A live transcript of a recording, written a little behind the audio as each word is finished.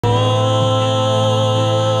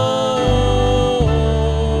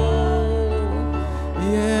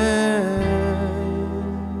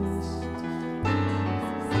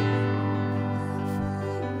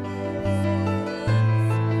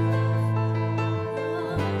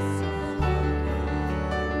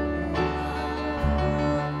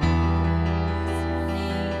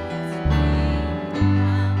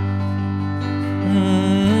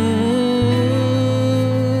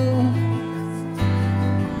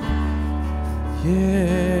Yes.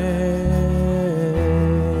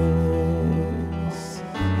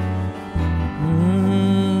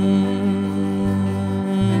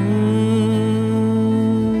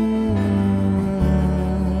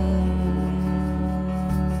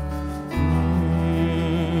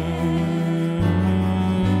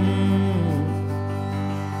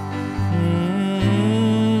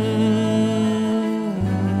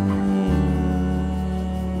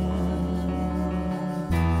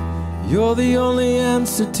 You're the only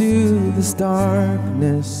answer to this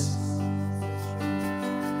darkness.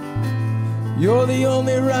 You're the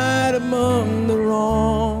only right among the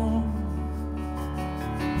wrong.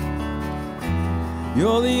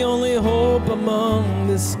 You're the only hope among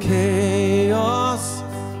this chaos.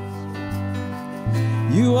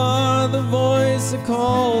 You are the voice that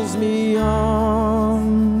calls me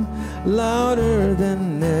on, louder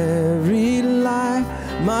than every lie,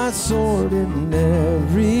 my sword in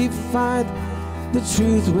every fight. The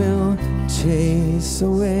truth will chase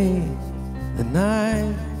away the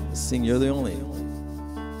night. Sing, you're the only.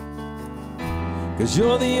 'Cause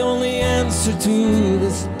you're the only answer to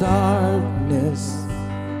this darkness.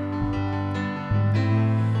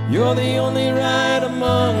 You're the only right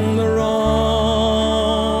among the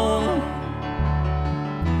wrong.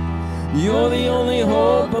 You're the only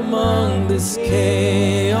hope among this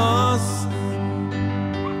chaos.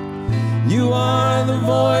 You are the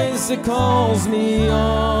voice that calls me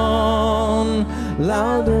on,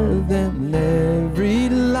 louder than every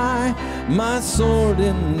lie, my sword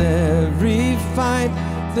in every fight.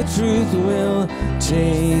 The truth will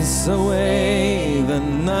chase away the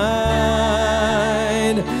night.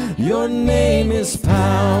 Your name is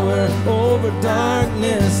power over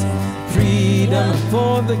darkness, freedom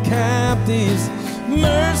for the captives,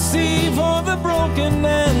 mercy for the broken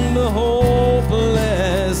and the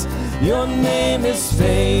hopeless. Your name is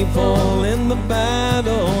faithful in the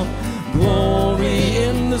battle, glory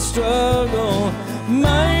in the struggle,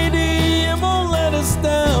 mighty and won't let us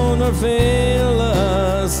down or fail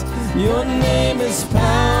us. Your name is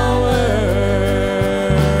power,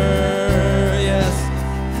 yes,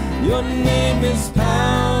 your name is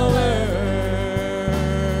power.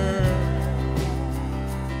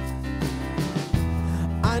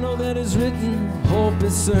 I know that it's written, hope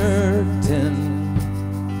is certain.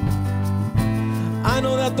 I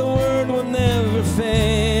know that the word will never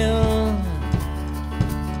fail.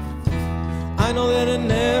 I know that in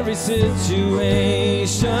every situation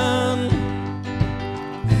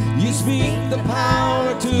you speak the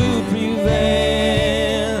power to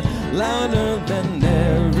prevail. Louder than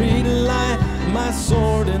every lie, my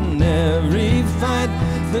sword in every fight.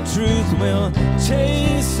 The truth will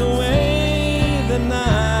chase away the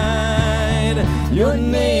night. Your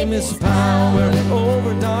name is power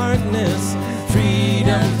over darkness,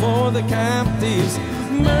 freedom for the captives,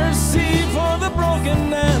 mercy for the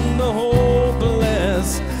broken and the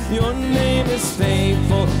hopeless. Your name is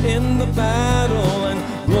faithful in the battle and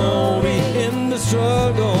glory in the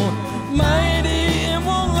struggle, mighty and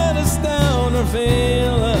won't let us down or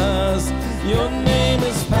fail us. Your name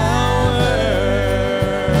is power,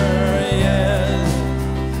 yes,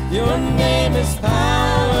 your name is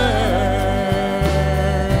power.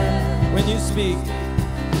 When you speak,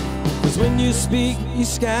 when you speak, you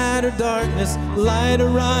scatter darkness, light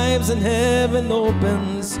arrives and heaven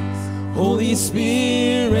opens. Holy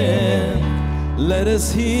Spirit, let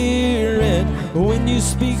us hear it. When you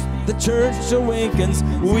speak, the church awakens.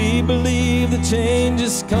 We believe the change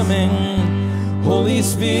is coming. Holy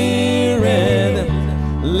Spirit,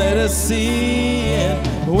 let us see it.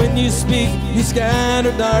 When you speak, you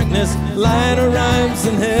scatter darkness, light arrives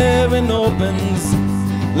and heaven opens.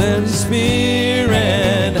 Let the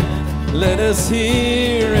Spirit, let us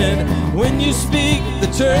hear it. When you speak, the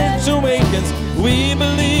church awakens. We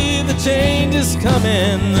believe the change is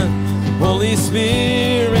coming. Holy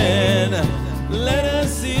Spirit, let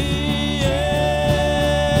us see it.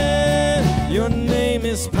 Your name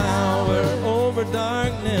is power over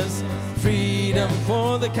darkness, freedom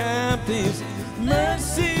for the captives,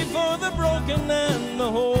 mercy for the broken and the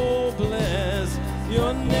hopeless.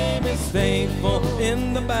 Your name is faithful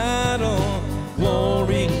in the battle,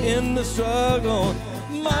 glory in the struggle,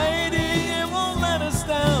 mighty and won't let us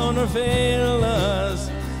down or fail us.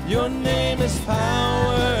 Your name is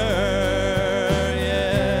power,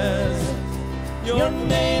 yes, your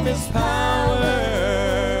name is power,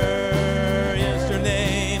 yes,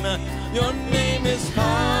 your name is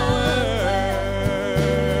power,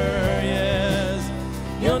 yes,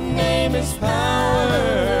 your name is power.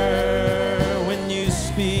 When you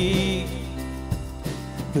speak,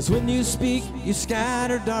 'cause when you speak, you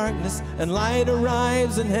scatter darkness, and light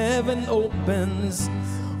arrives and heaven opens.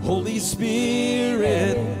 Holy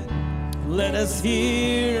Spirit, let us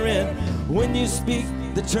hear it. When you speak,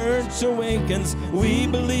 the church awakens. We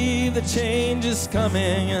believe the change is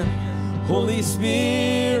coming. Holy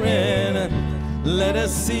Spirit, let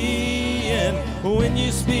us see it. When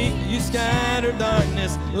you speak, you scatter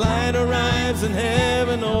darkness. Light arrives and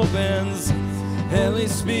heaven opens. Holy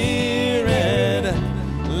Spirit,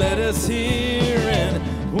 let us hear it.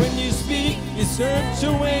 When you speak, your church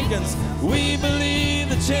awakens. We believe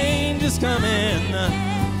the change is coming.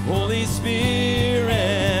 Holy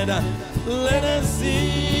Spirit, let us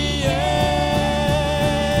see it.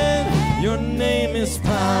 Your name is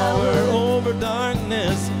power over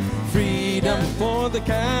darkness, freedom for the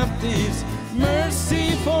captives,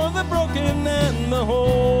 mercy for the broken and the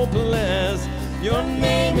hopeless. Your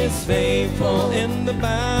name is faithful in the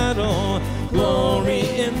battle, glory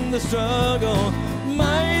in the struggle.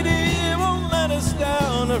 Mighty, it won't let us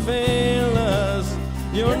down or fail us.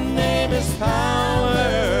 Your name is power,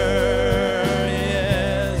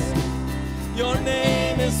 yes. Your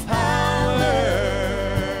name is power.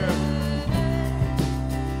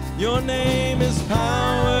 Your name is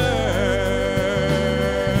power,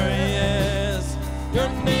 yes. Your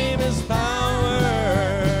name is power.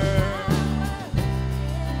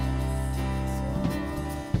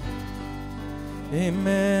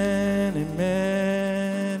 Amen,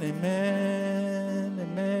 amen, amen,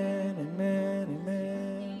 amen, amen,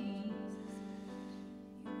 amen.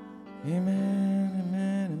 Amen,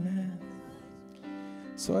 amen, amen.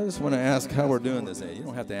 So I just want to ask how we're doing this day. You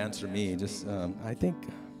don't have to answer me. Just, I think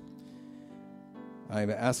I've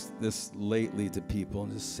asked this lately to people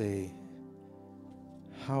and just say,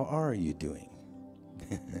 how are you doing?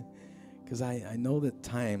 Because I know that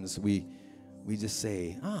times we just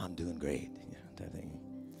say, I'm doing great. Type thing.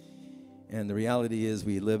 And the reality is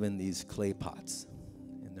we live in these clay pots,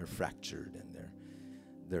 and they're fractured and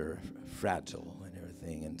they're fragile and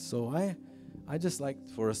everything. And so I just like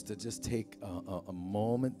for us to just take a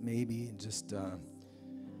moment maybe and just to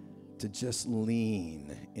just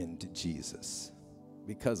lean into Jesus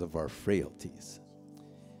because of our frailties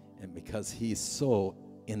and because he's so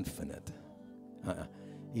infinite.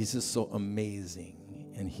 He's just so amazing,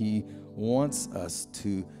 and he wants us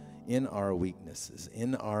to, in our weaknesses,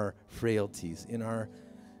 in our frailties, in our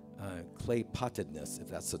clay-pottedness, if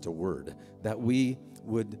that's such a word, that we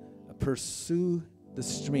would pursue the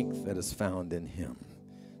strength that is found in him,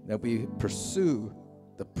 that we pursue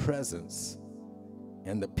the presence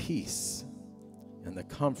and the peace and the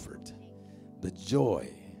comfort, the joy,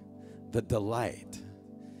 the delight,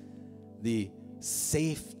 the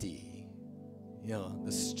safety,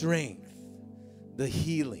 the strength, the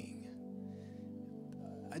healing.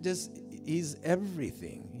 He's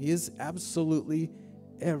everything. He is absolutely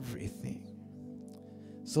everything.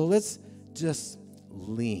 So let's just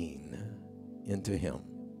lean into him.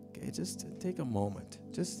 Okay, just take a moment,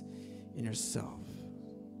 just in yourself.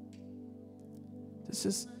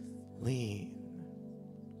 Just lean.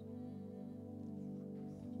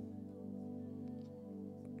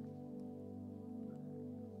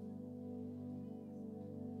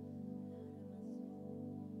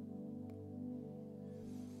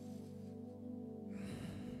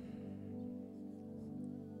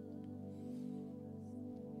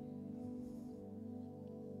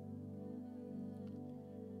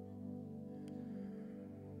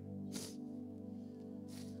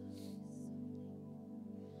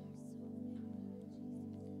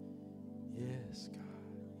 Yes, God.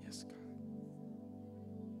 Yes, God.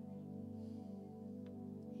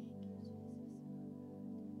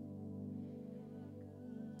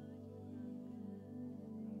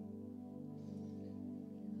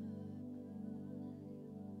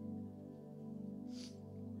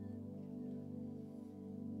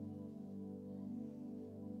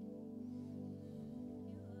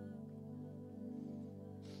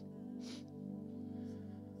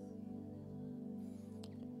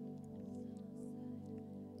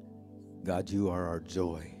 God, you are our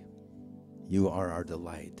joy. You are our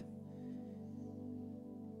delight.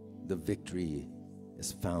 The victory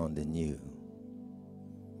is found in you.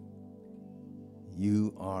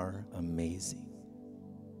 You are amazing.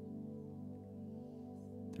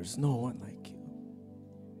 There's no one like you.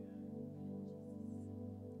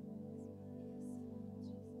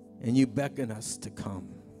 And you beckon us to come,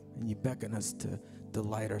 and you beckon us to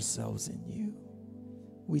delight ourselves in you.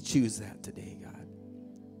 We choose that today, God.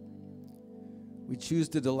 We choose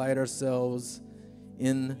to delight ourselves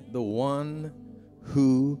in the one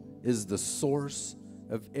who is the source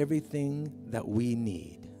of everything that we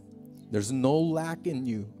need. There's no lack in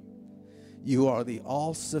you. You are the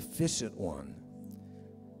all-sufficient one.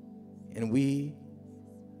 And we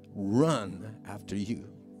run after you.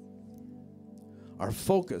 Our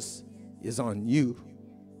focus is on you.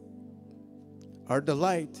 Our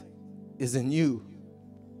delight is in you.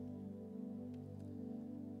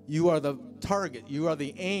 You are the target. You are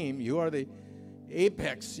the aim. You are the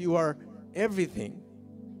apex. You are everything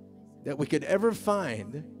that we could ever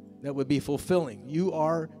find that would be fulfilling. You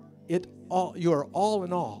are it all. You are all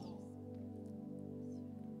in all.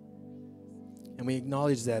 And we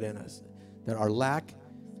acknowledge that in us, that our lack,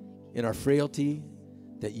 in our frailty,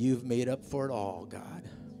 that you've made up for it all, God.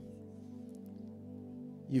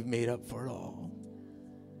 You've made up for it all.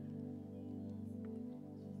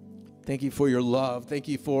 Thank you for your love. Thank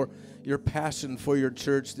you for your passion for your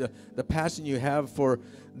church, the passion you have for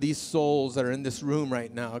these souls that are in this room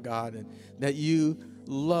right now, God, and that you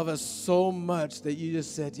love us so much that you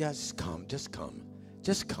just said, yeah, just come, just come,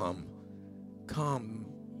 just come, come.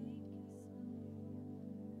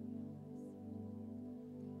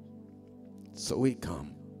 So we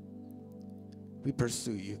come. We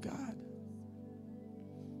pursue you, God.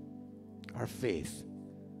 Our faith,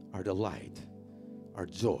 our delight, our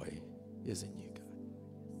joy is in you, God.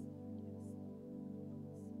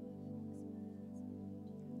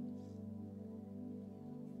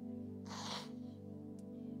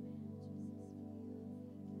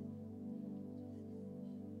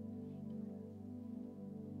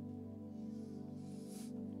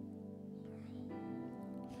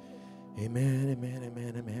 Amen, amen,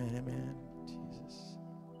 amen, amen, amen. Jesus.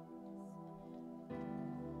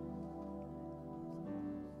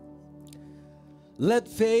 Let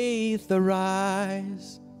faith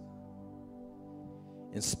arise.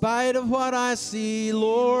 In spite of what I see,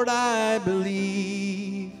 Lord, I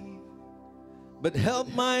believe. But help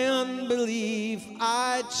my unbelief.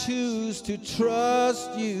 I choose to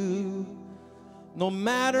trust you. No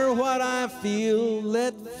matter what I feel,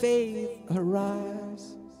 let faith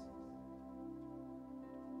arise.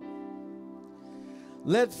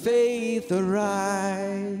 Let faith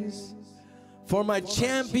arise. For my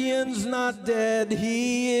champion's not dead,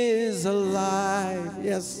 he is alive.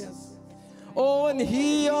 Yes. Oh, and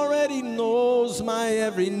he already knows my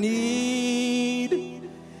every need.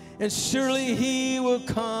 And surely he will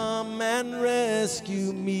come and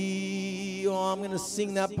rescue me. Oh, I'm going to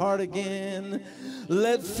sing that part again.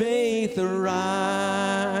 Let faith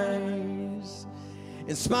arise.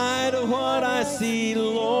 In spite of what I see,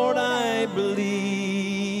 Lord, I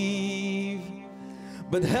believe.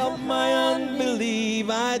 But help my unbelief.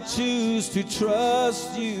 I choose to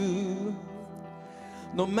trust you.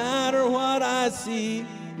 No matter what I see,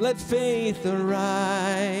 let faith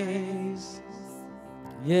arise.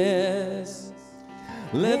 Yes,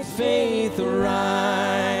 let faith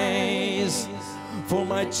arise. For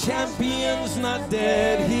my champion's not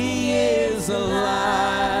dead, he is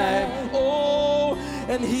alive. Oh,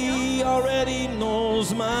 and he already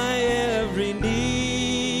knows my every need.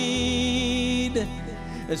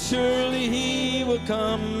 And surely he will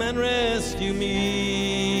come and rescue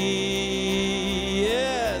me.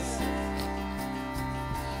 Yes.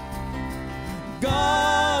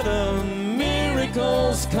 God of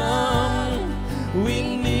miracles, come.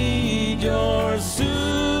 We need your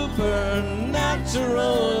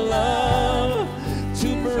supernatural love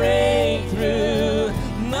to break through.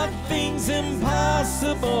 Nothing's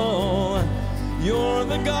impossible. You're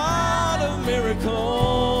the God of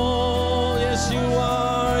miracles. Yes, you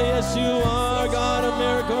are. Yes, you are, God of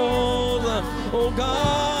miracles. Oh,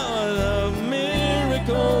 God of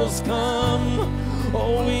miracles, come.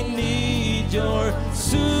 Oh, we need your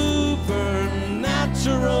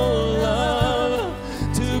supernatural love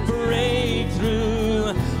to break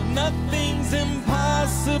through. Nothing's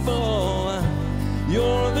impossible.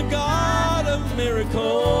 You're the God of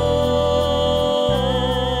miracles.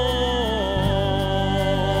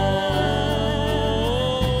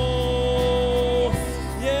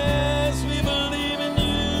 Yes, we believe in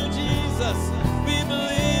you, Jesus. We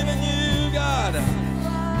believe in you, God.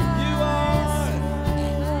 You are.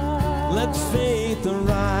 Let faith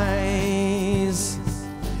arise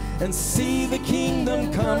and see the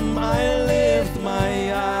kingdom come. I lift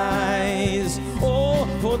my eyes. Oh,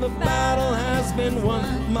 for the battle has been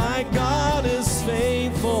won. My God is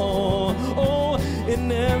faithful. Oh,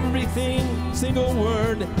 in everything, single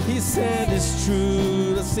word he said is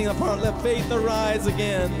true. Let's sing a part. Let faith arise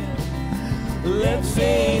again. Let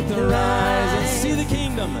faith arise and see the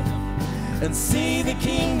kingdom. And see the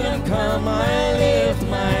kingdom come. I lift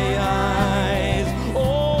my eyes.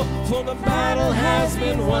 Oh, for the battle has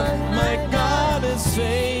been won. My God is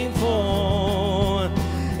faithful.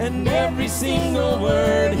 And and every single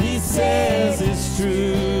word he says is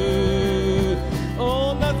true.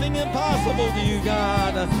 Oh, nothing impossible to you,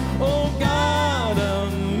 God. Oh, God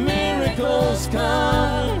of miracles,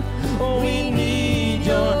 come. Oh, we need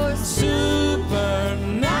your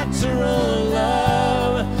supernatural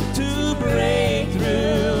love to break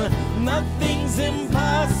through. Nothing's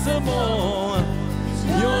impossible.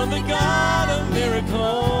 You're the God of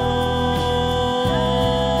miracles.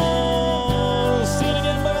 Sing it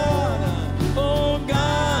again, God. Oh,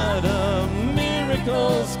 God of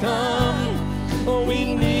miracles, come. Oh,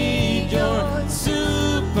 we need your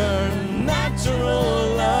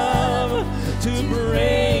supernatural love to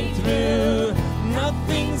break through.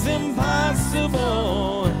 Nothing's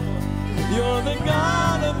impossible. You're the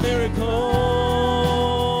God of miracles.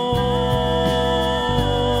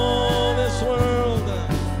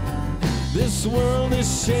 This world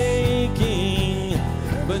is shaking,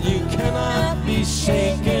 but you cannot be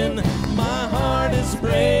shaken. My heart is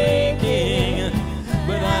breaking,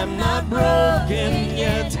 but I'm not broken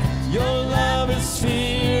yet. Your love is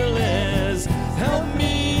fearless. Help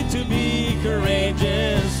me to be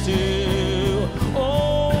courageous too.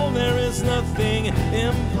 Oh, there is nothing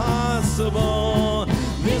impossible.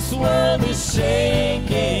 This world is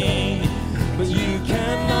shaking, but you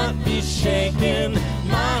cannot be shaken.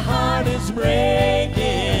 My heart is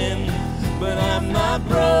breaking, but I'm not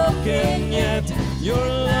broken yet. Your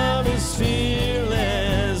love is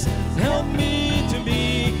fearless. Help me to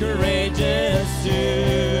be courageous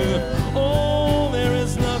too. Oh, there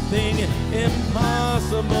is nothing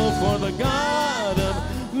impossible for the God of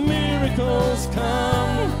miracles,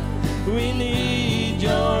 come. We need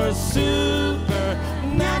your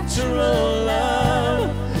supernatural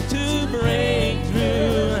love to break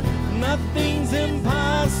through. Nothing's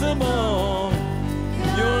impossible.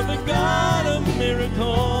 You're the God of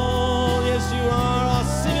miracles. Yes, you are. I'll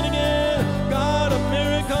sing it again. God of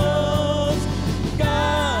miracles.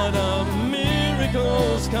 God of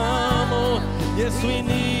miracles, come. Oh, yes, we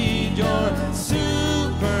need your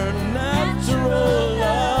supernatural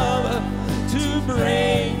love to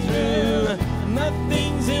break through.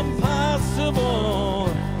 Nothing's impossible.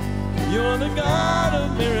 You're the God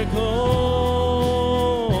of miracles.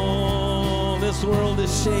 This world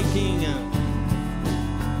is shaking.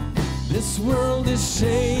 This world is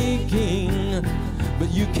shaking,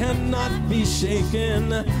 but you cannot be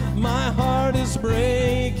shaken. My heart is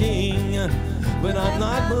breaking, but I'm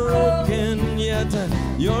not broken yet.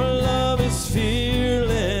 Your love is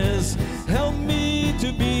fearless. Help me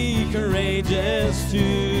to be courageous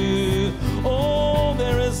too. Oh,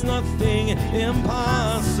 there is nothing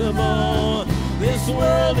impossible. This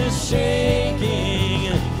world is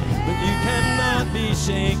shaking, but you cannot be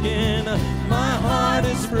shaken. My heart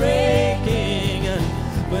is breaking,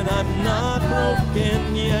 but I'm not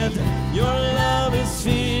broken yet. Your love is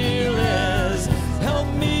fearless. Help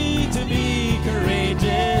me to be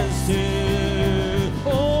courageous too.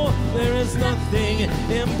 Oh, there is nothing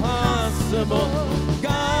impossible.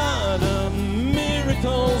 God of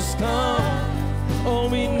miracles, come. Oh,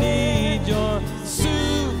 we need your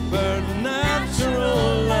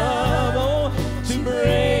supernatural love, oh, to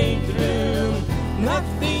break through.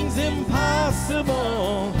 Nothing's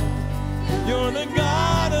impossible. You're the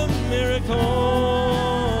God of miracles.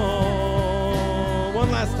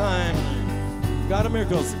 One last time. God of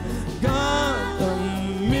miracles. God of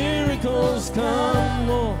miracles, come.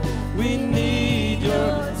 Oh, we need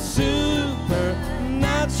your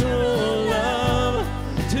supernatural love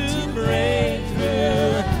to break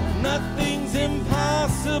through. Nothing's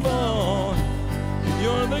impossible.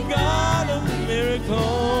 You're the God of miracles.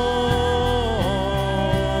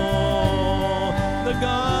 The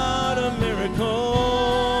God of miracles.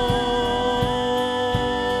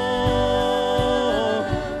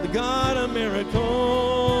 The God of miracles.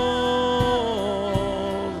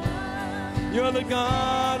 You're the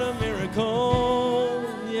God of miracles.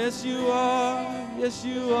 Yes, you are. Yes,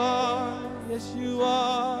 you are. Yes, you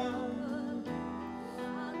are.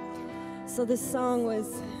 So this song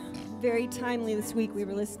was very timely this week. We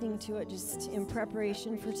were listening to it just in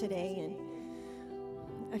preparation for today, and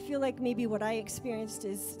I feel like maybe what I experienced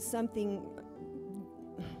is something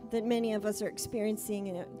that many of us are experiencing,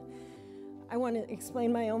 and I want to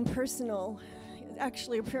explain my own personal,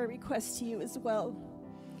 actually a prayer request to you as well,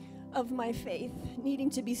 of my faith, needing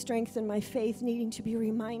to be strengthened, my faith, needing to be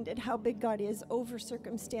reminded how big God is over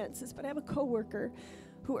circumstances. But I have a coworker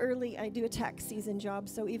who I do a tax season job,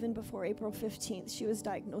 so even before April 15th, she was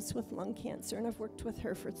diagnosed with lung cancer, and I've worked with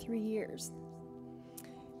her for 3 years.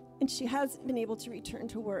 And she hasn't been able to return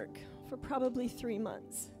to work for probably 3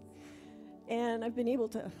 months. And I've been able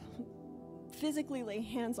to physically lay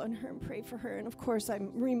hands on her and pray for her. And of course,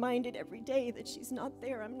 I'm reminded every day that she's not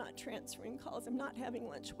there. I'm not transferring calls. I'm not having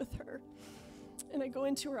lunch with her. And I go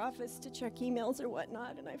into her office to check emails or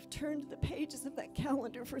whatnot, and I've turned the pages of that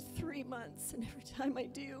calendar for 3 months. And every time I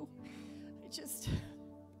do,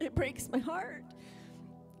 it breaks my heart.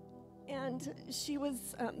 And she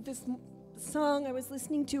was this song I was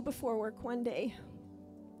listening to before work one day.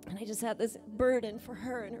 And I just had this burden for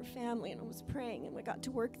her and her family, and I was praying, and we got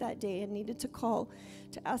to work that day and needed to call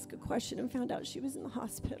to ask a question and found out she was in the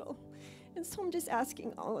hospital. And so I'm just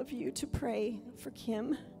asking all of you to pray for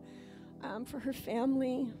Kim, for her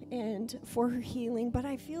family, and for her healing. But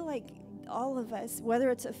I feel like all of us, whether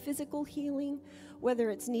it's a physical healing, whether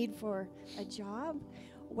it's need for a job,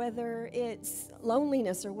 whether it's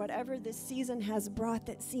loneliness or whatever this season has brought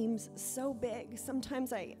that seems so big.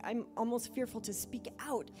 Sometimes I'm almost fearful to speak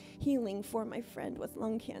out healing for my friend with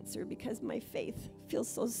lung cancer because my faith feels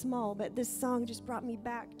so small. But this song just brought me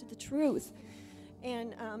back to the truth.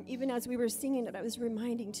 And even as we were singing it, I was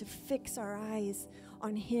reminding to fix our eyes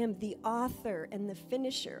on him, the author and the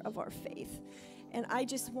finisher of our faith. And I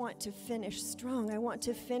just want to finish strong. I want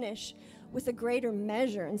to finish with a greater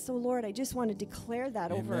measure. And so, Lord, I just want to declare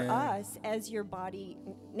that over us as your body,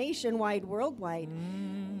 nationwide, worldwide,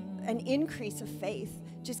 an increase of faith.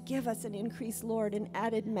 Just give us an increase, Lord, an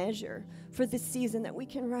added measure for this season, that we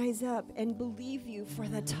can rise up and believe you for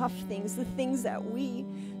the tough things, the things that we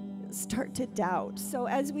start to doubt. So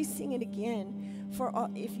as we sing it again, for all,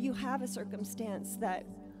 if you have a circumstance that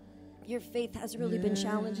your faith has really been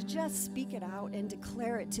challenged, just speak it out and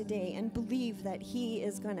declare it today and believe that he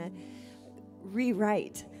is going to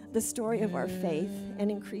rewrite the story of our faith and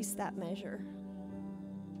increase that measure.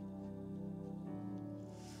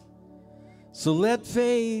 So let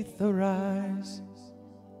faith arise.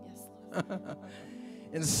 Yes, Lord.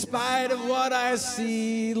 In spite of what I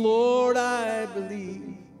see, Lord, I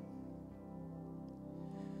believe.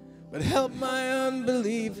 But help my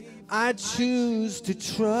unbelief. I choose to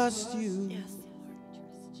trust you. Yes, Lord,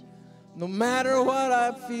 trust you. No matter what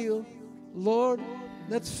I feel, Lord,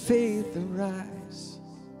 let faith arise.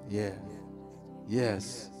 Yeah.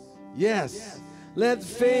 Yes. Yes. Let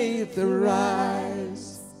faith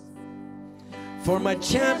arise. For my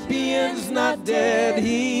champion's not dead,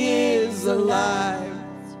 he is alive.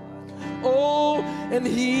 Oh, and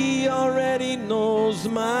he already knows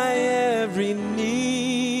my every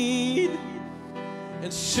need.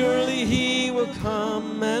 And surely he will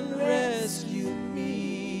come and rescue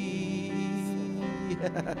me.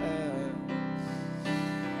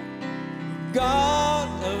 God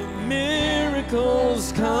of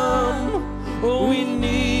miracles, come. Oh, we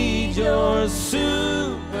need your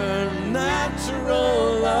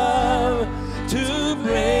supernatural love to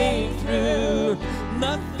break through.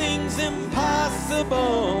 Nothing's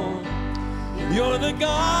impossible. You're the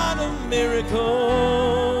God of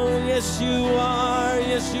miracles. Yes, you are.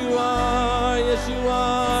 Yes, you are. Yes, you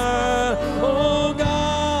are. Oh,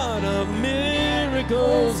 God of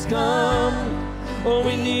miracles, come. Oh,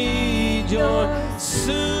 we need your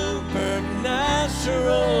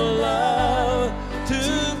supernatural love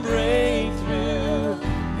to break through.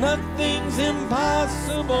 Nothing's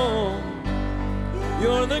impossible.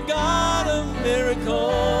 You're the God of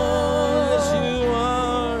miracles. Yes, you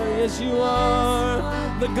are. Yes, you are.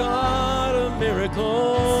 The God of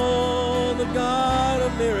miracles. The God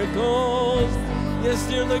of miracles. Yes,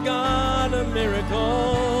 you're the God of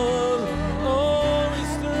miracles. Oh, we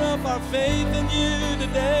stir up our faith in you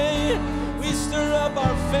today. We stir up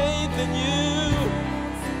our faith in you.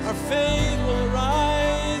 Our faith will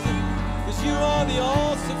rise, because you are the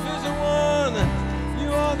all-sufficient one.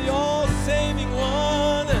 You are the all-saving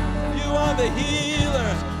one. You are the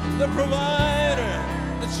healer, the provider,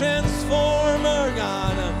 the transformer,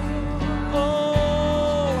 God.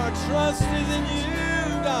 Oh, our trust is in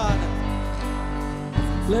you, God.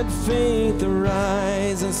 Let faith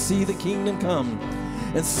arise and see the kingdom come.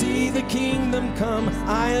 And see the kingdom come.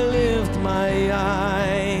 I lift my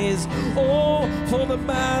eyes. Oh, for the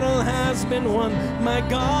battle has been won. My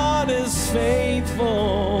God is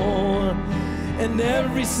faithful. And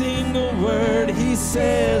every single word he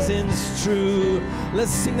says is true.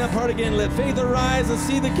 Let's sing that part again. Let faith arise and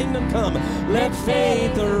see the kingdom come. Let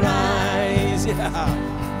faith arise. Yeah.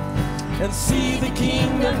 And see the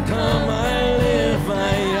kingdom come. I lift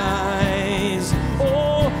my eyes.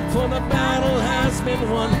 Oh, for the battle has been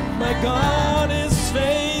won. My God is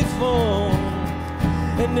faithful.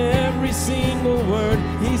 And every single word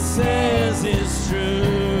he says is true.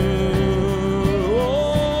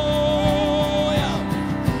 Oh, yeah.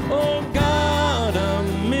 Oh, God of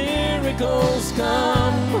miracles,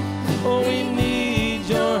 come. Oh, we need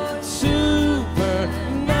your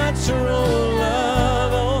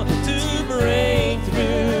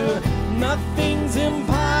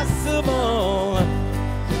impossible.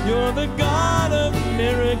 You're the God of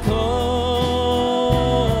miracles.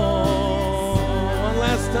 One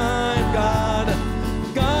last time, God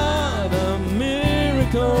of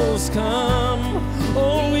miracles, come.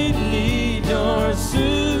 Oh, we need your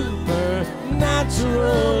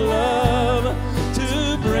supernatural love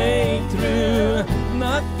to break through.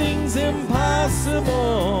 Nothing's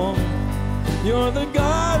impossible. You're the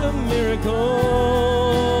God of miracles.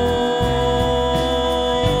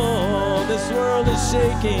 This world is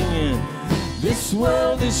shaking. This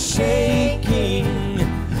world is shaking,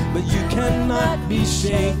 but you cannot be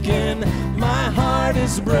shaken. My heart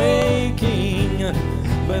is breaking,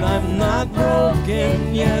 but I'm not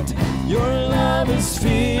broken yet. Your love is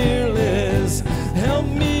fearless. Help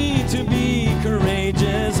me to be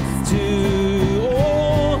courageous too.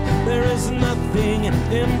 Oh, there is nothing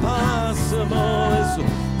impossible.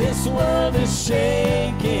 This world is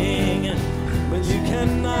shaking, but you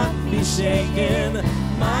cannot be shaken.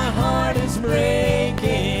 My heart is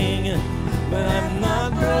breaking, but I'm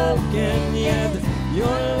not broken yet.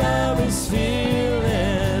 Your love is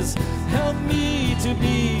fearless. Help me to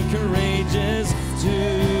be courageous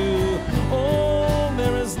too. Oh,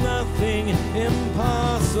 there is nothing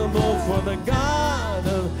impossible for the God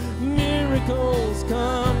of miracles,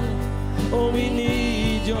 come. Oh, we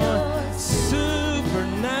need your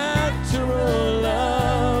supernatural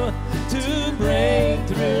love to break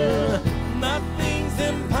through. Nothing's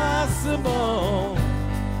impossible.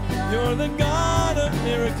 You're the God of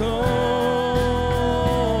miracles.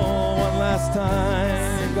 One last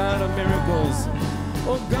time, God of miracles.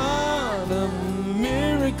 Oh, God of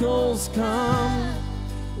miracles, come.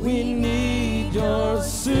 We need your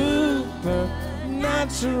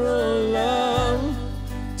supernatural love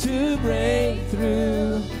to break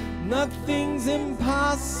through. Nothing's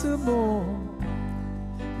impossible.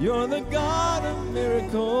 You're the God of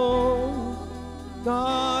miracles,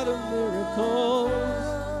 God of miracles.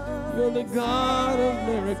 You're the God of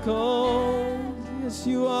miracles. Yes,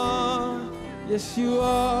 you are. Yes, you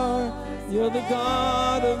are. You're the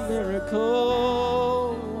God of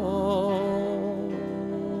miracles.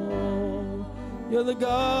 You're the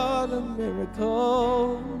God of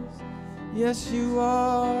miracles. Yes, you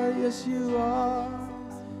are. Yes, you are.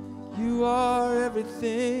 You are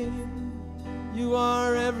everything. You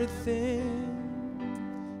are everything.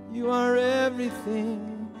 You are everything.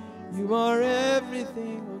 You are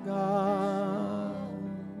everything, oh God.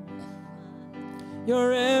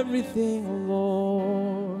 You're everything, oh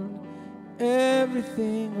Lord.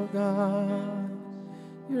 Everything, oh God.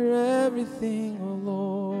 You're everything, oh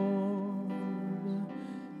Lord.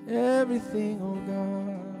 Everything, oh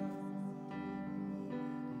God.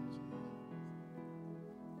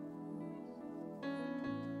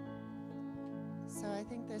 So I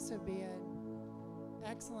think this would be an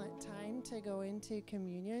excellent time to go into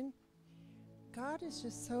communion. God is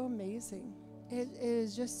just so amazing. It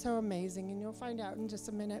is just so amazing, and you'll find out in just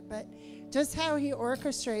a minute, but just how he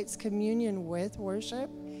orchestrates communion with worship.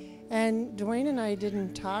 And Dwayne and I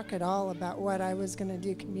didn't talk at all about what I was going to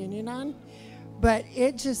do communion on, but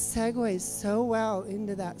it just segues so well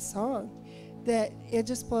into that song that it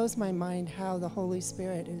just blows my mind how the Holy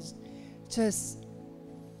Spirit is just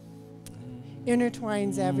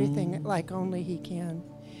intertwines everything like only he can.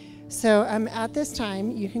 So at this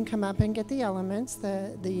time, you can come up and get the elements,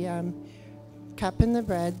 the cup and the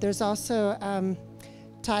bread. There's also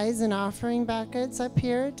tithes and offering buckets up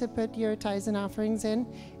here to put your tithes and offerings in.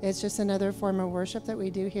 It's just another form of worship that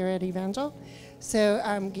we do here at Evangel. So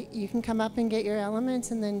you can come up and get your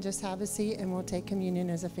elements and then just have a seat and we'll take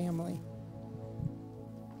communion as a family.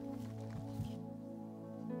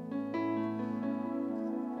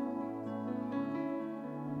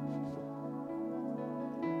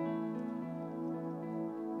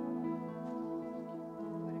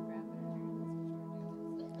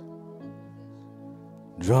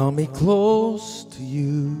 Draw me close to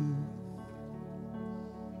you.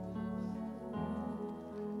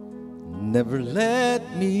 Never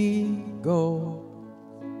let me go.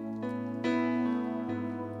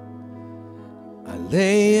 I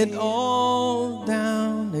lay it all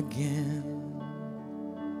down again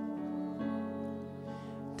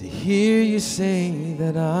to hear you say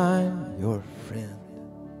that I'm your friend.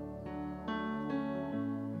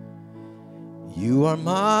 You are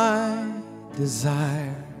my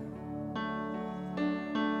desire.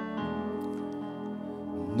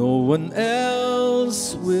 No one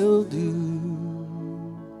else will do,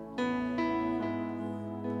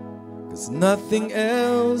 'cause nothing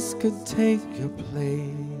else could take your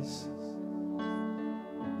place.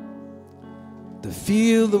 To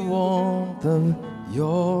feel the warmth of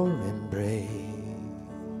your embrace.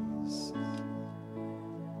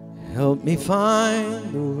 Help me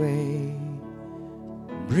find a way,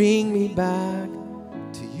 bring me back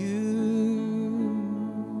to you.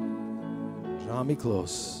 Draw me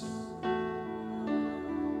close.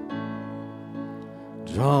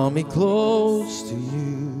 Draw me close to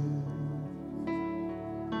you.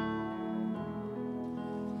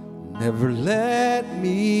 Never let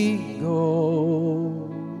me go.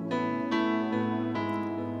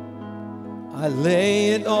 I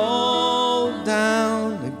lay it all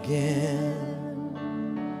down again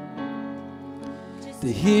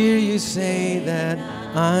to hear you say that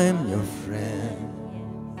I'm your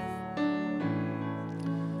friend.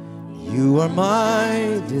 You are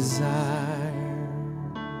my desire.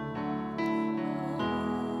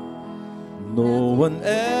 No one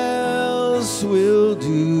else will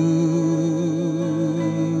do,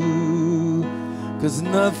 'cause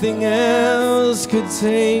nothing else could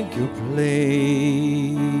take your place.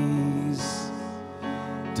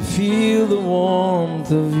 To feel the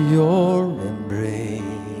warmth of your embrace.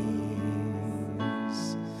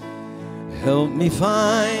 Help me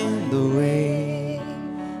find a way,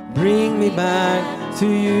 bring me back to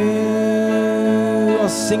you. I'll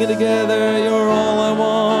sing it together. You're all I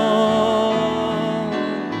want.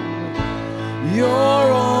 You're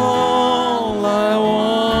all I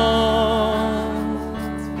want.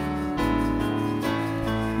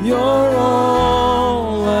 You're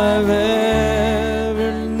all I've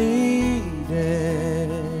ever needed.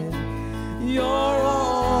 You're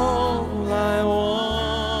all I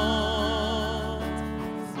want.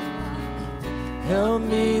 Help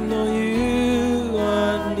me know you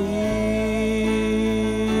are near.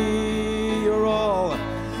 You're all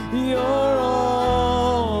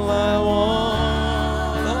I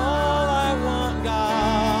want. All I want,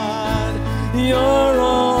 God. You're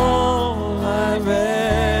all I've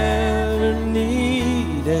ever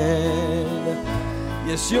needed.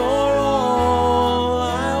 Yes, you're all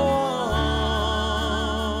I want.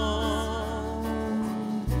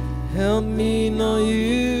 Help me know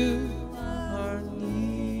you are near.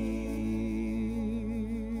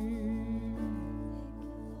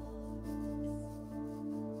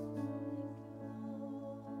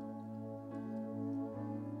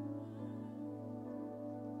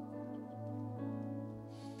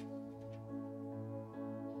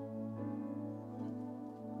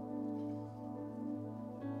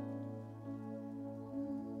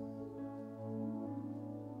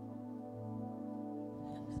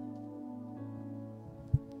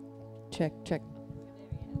 Check, check.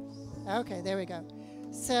 Okay, there we go.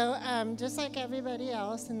 So just like everybody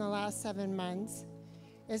else in the last 7 months,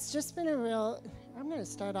 it's just been a real, I'm going to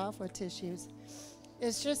start off with tissues.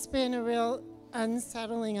 It's just been a real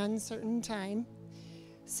unsettling, uncertain time.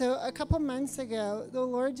 So a couple months ago, the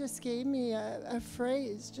Lord just gave me a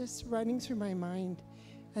phrase just running through my mind,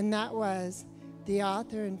 and that was, the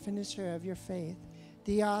author and finisher of your faith.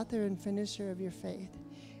 The author and finisher of your faith.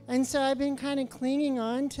 And so I've been kind of clinging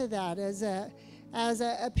on to that as a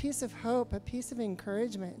piece of hope, a piece of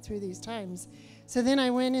encouragement through these times. So then I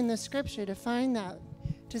went in the scripture to find that,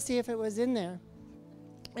 to see if it was in there.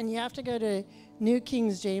 And you have to go to New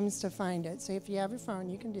King James to find it. So if you have your phone,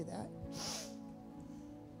 you can do that.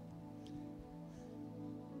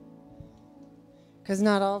 Because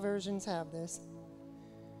not all versions have this.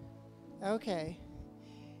 Okay.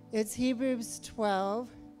 It's Hebrews 12.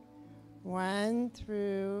 1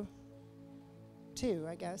 through 2,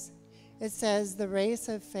 I guess. It says, the race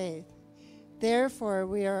of faith. Therefore,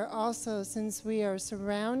 we are also, since we are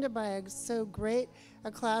surrounded by so great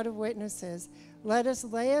a cloud of witnesses, let us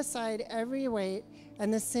lay aside every weight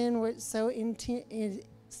and the sin which so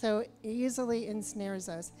easily ensnares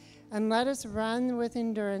us, and let us run with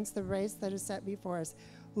endurance the race that is set before us,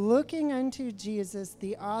 looking unto Jesus,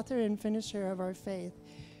 the author and finisher of our faith,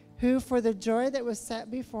 who for the joy that was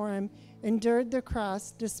set before him endured the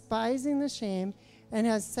cross, despising the shame, and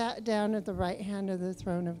has sat down at the right hand of the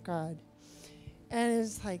throne of God. And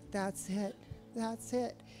it's like, that's it. That's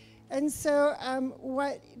it. And so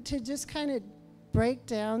to just kind of break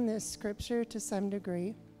down this scripture to some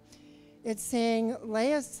degree, it's saying,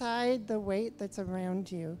 lay aside the weight that's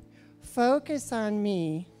around you. Focus on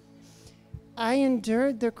me. I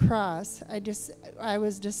endured the cross. I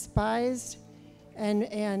was despised and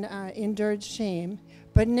endured shame.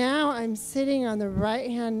 But now I'm sitting on the right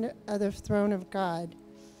hand of the throne of God.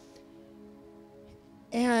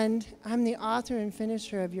 And I'm the author and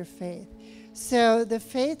finisher of your faith. So the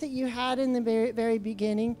faith that you had in the very, very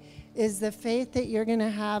beginning is the faith that you're going to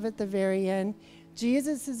have at the very end.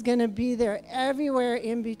 Jesus is going to be there everywhere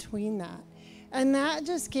in between that. And that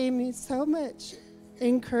just gave me so much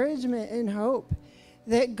encouragement and hope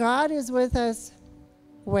that God is with us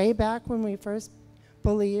way back when we first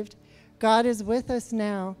believed. God is with us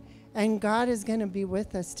now, and God is going to be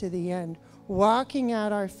with us to the end, walking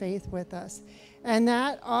out our faith with us. And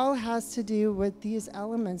that all has to do with these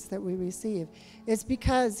elements that we receive. It's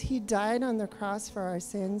because he died on the cross for our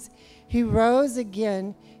sins. He rose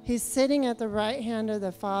again. He's sitting at the right hand of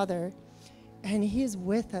the Father, and he's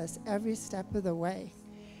with us every step of the way.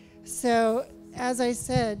 So, as I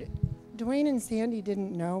said, Dwayne and Sandy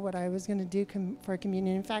didn't know what I was going to do for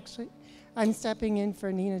communion. In fact, I'm stepping in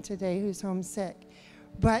for Nina today, who's homesick.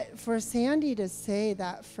 But for Sandy to say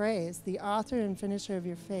that phrase, the author and finisher of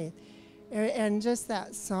your faith, and just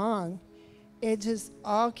that song, it just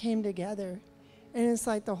all came together. And it's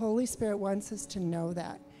like the Holy Spirit wants us to know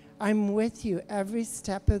that. I'm with you every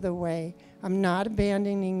step of the way. I'm not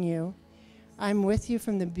abandoning you. I'm with you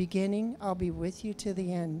from the beginning. I'll be with you to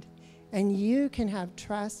the end. And you can have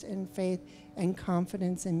trust and faith and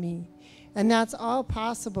confidence in me. And that's all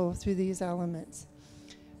possible through these elements.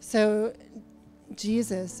 So,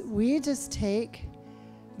 Jesus, we just take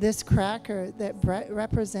this cracker that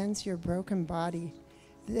represents your broken body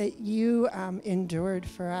that you endured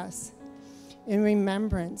for us in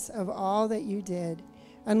remembrance of all that you did.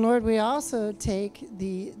 And Lord, we also take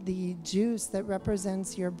the juice that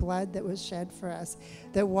represents your blood that was shed for us,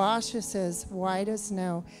 that washes us white as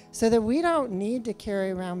snow, so that we don't need to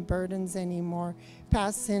carry around burdens anymore,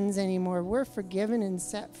 past sins anymore. We're forgiven and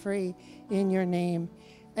set free in your name.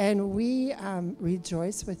 And we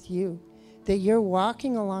rejoice with you that you're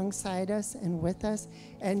walking alongside us and with us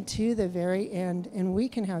and to the very end. And we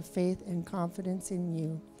can have faith and confidence in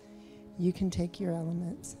you. You can take your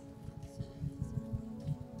elements.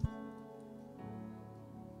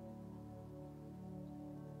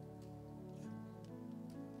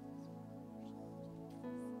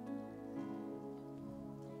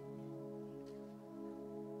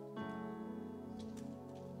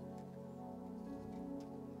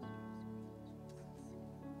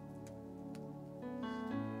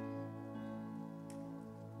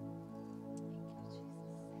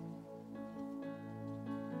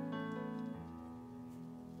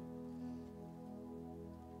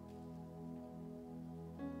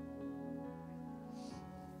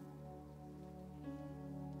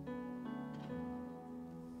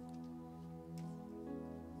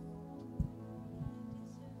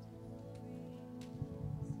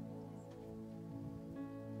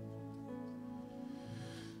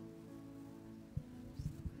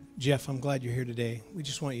 Jeff, I'm glad you're here today. We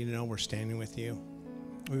just want you to know we're standing with you.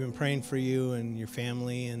 We've been praying for you and your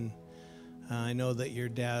family, and I know that your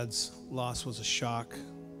dad's loss was a shock.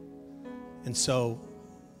 And so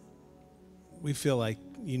we feel like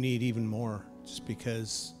you need even more just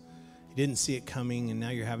because you didn't see it coming, and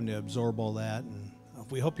now you're having to absorb all that. And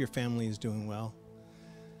we hope your family is doing well.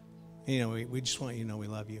 And, you know, we just want you to know we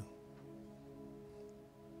love you.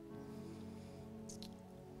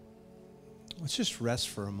 Let's just rest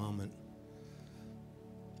for a moment.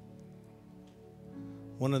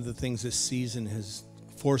 One of the things this season has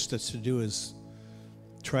forced us to do is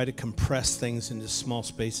try to compress things into small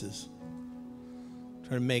spaces.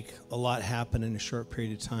 Try to make a lot happen in a short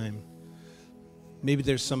period of time. Maybe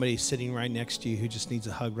there's somebody sitting right next to you who just needs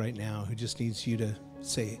a hug right now, who just needs you to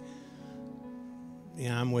say,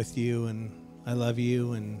 yeah, I'm with you and I love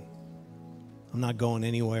you and I'm not going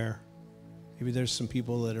anywhere. Maybe there's some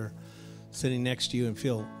people that are sitting next to you and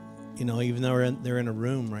feel, you know, even though they're in a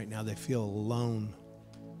room right now, they feel alone.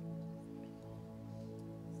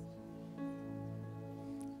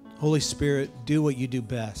 Holy Spirit, do what you do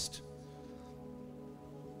best.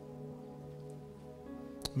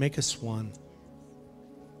 Make us one.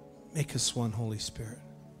 Make us one, Holy Spirit.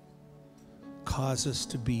 Cause us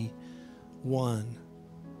to be one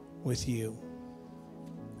with you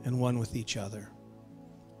and one with each other.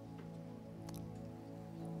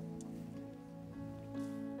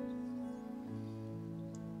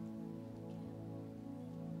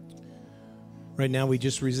 Right now, we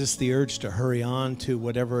just resist the urge to hurry on to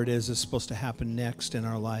whatever it is that's supposed to happen next in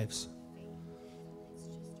our lives.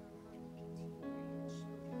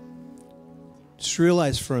 Just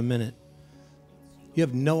realize for a minute, you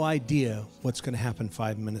have no idea what's going to happen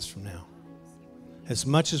 5 minutes from now. As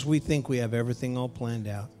much as we think we have everything all planned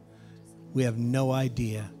out, we have no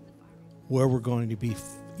idea where we're going to be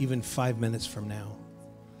even 5 minutes from now.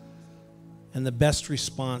 And the best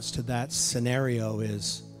response to that scenario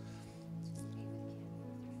is,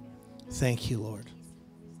 thank you, Lord.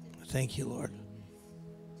 Thank you, Lord.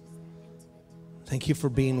 Thank you for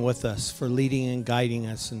being with us, for leading and guiding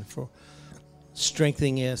us, and for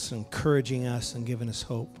strengthening us, encouraging us, and giving us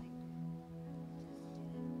hope.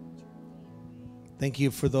 Thank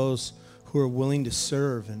you for those who are willing to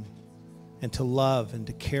serve and to love and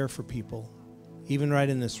to care for people, even right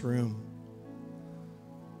in this room.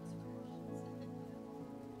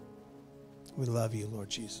 We love you, Lord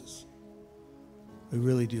Jesus. We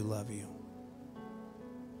really do love you.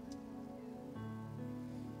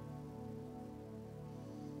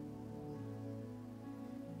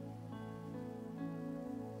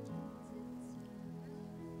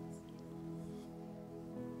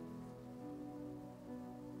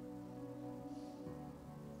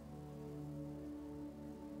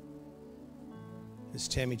 As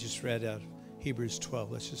Tammy just read out Hebrews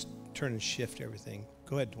 12, let's just turn and shift everything.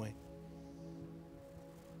 Go ahead, Dwayne.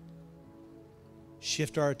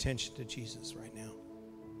 Shift our attention to Jesus right now.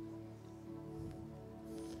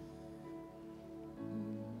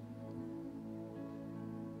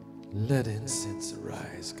 Let incense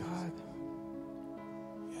arise, God.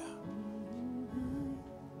 Yeah.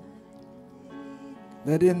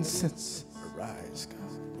 Let incense arise,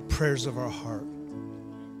 God. The prayers of our heart.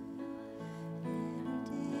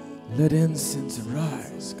 Let incense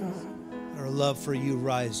arise, God. Our love for you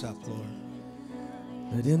rise up, Lord.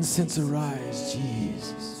 Let incense arise,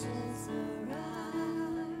 Jesus.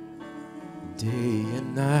 Day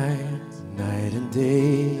and night, night and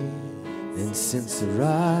day, incense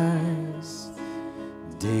arise.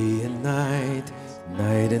 Day and night,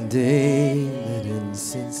 night and day, let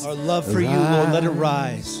incense Our love for you, Lord, let it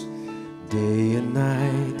rise. Day and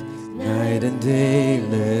night, night and day,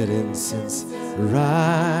 let incense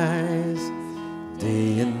arise.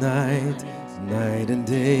 Day and night, night and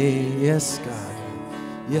day, yes, God.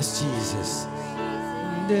 Yes, Jesus.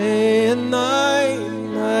 Day and night,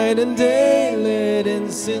 night and day, let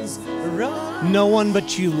incense arise. No one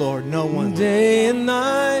but you, Lord, no one. Day and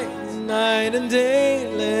night, night and day,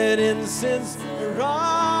 let incense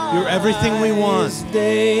arise. You're everything we want.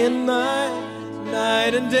 Day and night,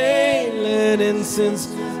 night and day, let incense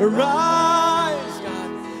arise. God.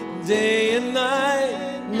 Day and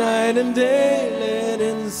night, night and day, let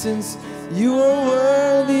incense. You are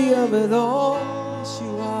worthy of it all.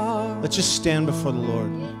 Let's just stand before the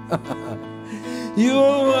Lord. You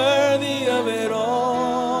are worthy of it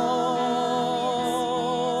all.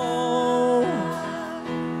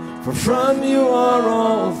 For from you are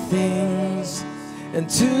all things, and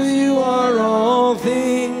to you are all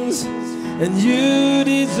things, and you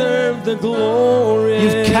deserve the glory.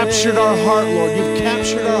 You've captured our heart, Lord. You've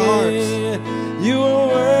captured our hearts. You are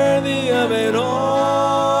worthy of it all.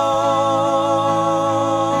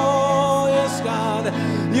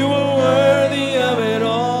 You are worthy of it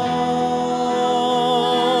all.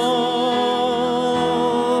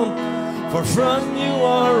 For from you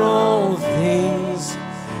are all things,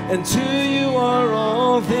 and to you are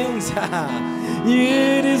all things.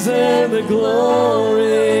 You deserve the glory.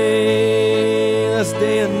 That's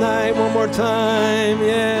day and night, one more time,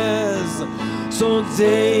 yes. So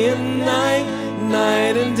day and night,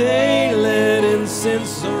 night and day, let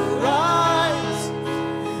incense arise.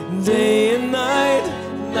 Day and night,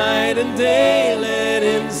 night and day, let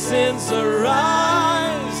incense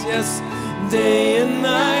arise. Yes, day and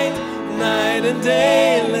night, night and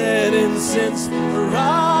day, let incense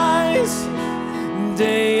arise.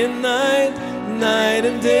 Day and night, night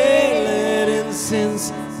and day, let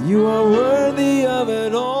incense. You are worthy of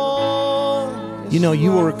it all. You know,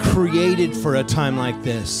 you were created for a time like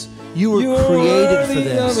this. You were created for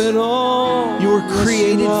this. You were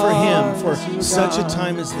created for Him for such a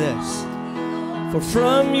time as this. For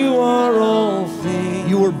from you are all things.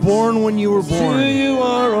 You were born when you were born. To you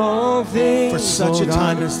are all things. For such a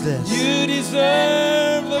time as this. You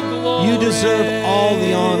deserve the glory. You deserve all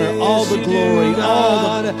the honor, all the glory,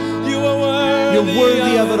 all the. You are worthy. You're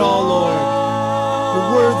worthy of it all, Lord.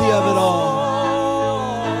 You're worthy of it all.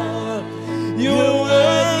 You are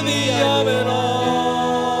worthy of it all.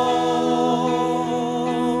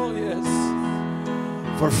 Yes.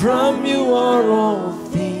 For from you are all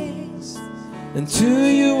things, and to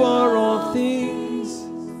you are all things.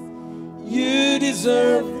 You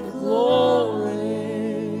deserve the glory.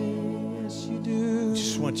 Yes, you do. I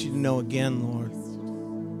just want you to know again, Lord,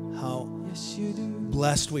 how Yes, you do.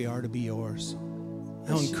 blessed we are to be yours.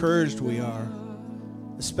 How encouraged we are,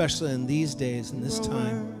 especially in these days and this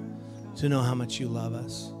time, to know how much you love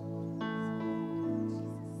us.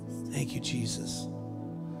 Thank you, Jesus.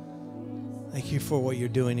 Thank you for what you're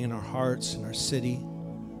doing in our hearts and our city.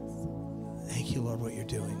 Thank you, Lord, what you're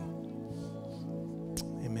doing.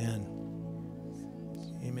 Amen.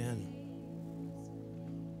 Amen.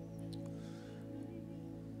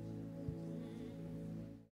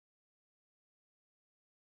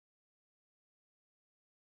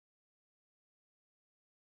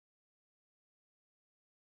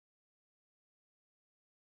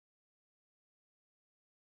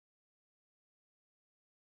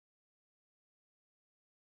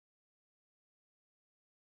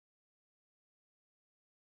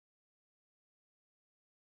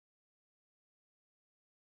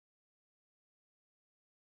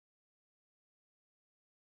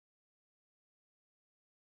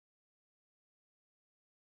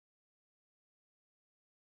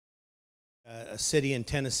 A city in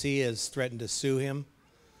Tennessee has threatened to sue him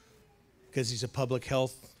because he's a public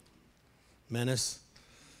health menace.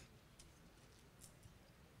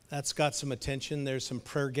 That's got some attention. There's some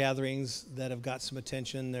prayer gatherings that have got some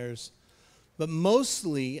attention. But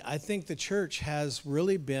mostly, I think the church has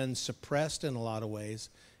really been suppressed in a lot of ways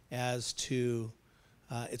as to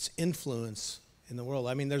its influence in the world.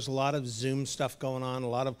 I mean, there's a lot of Zoom stuff going on, a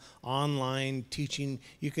lot of online teaching.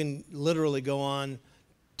 You can literally go on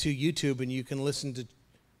to YouTube and you can listen to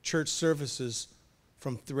church services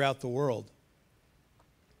from throughout the world.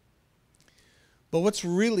 But what's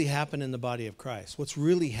really happened in the body of Christ? What's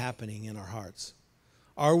really happening in our hearts?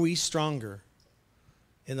 Are we stronger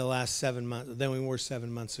in the last 7 months than we were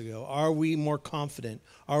 7 months ago? Are we more confident?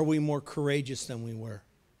 Are we more courageous than we were?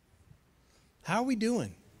 How are we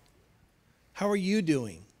doing? How are you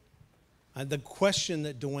doing? The question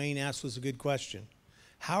that Dwayne asked was a good question.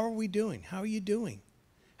 How are we doing? How are you doing?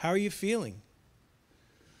 How are you feeling?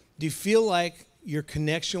 Do you feel like your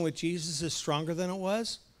connection with Jesus is stronger than it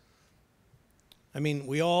was? I mean,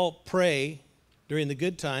 we all pray during the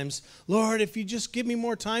good times, Lord, if you just give me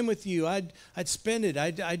more time with you, I'd spend it.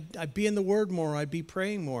 I'd be in the Word more. I'd be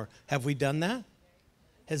praying more. Have we done that?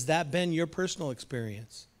 Has that been your personal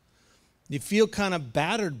experience? You feel kind of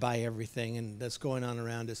battered by everything and that's going on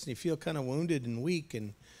around us, and you feel kind of wounded and weak,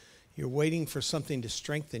 and you're waiting for something to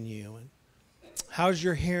strengthen you. And how's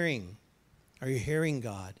your hearing? Are you hearing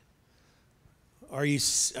God? Are you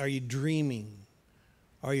dreaming?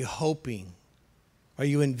 Are you hoping? Are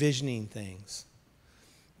you envisioning things?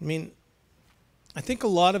 I mean, I think a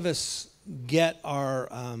lot of us get our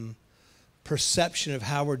perception of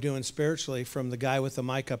how we're doing spiritually from the guy with the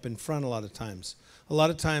mic up in front a lot of times. A lot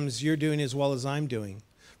of times you're doing as well as I'm doing.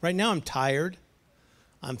 Right now I'm tired.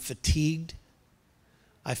 I'm fatigued.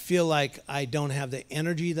 I feel like I don't have the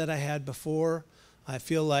energy that I had before. I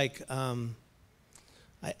feel like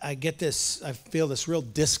I feel this real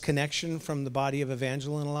disconnection from the body of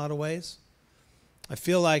Evangel in a lot of ways. I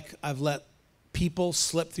feel like I've let people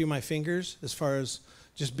slip through my fingers as far as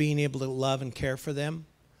just being able to love and care for them.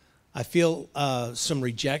 I feel some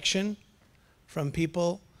rejection from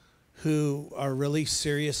people who are really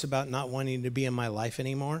serious about not wanting to be in my life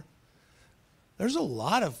anymore. There's a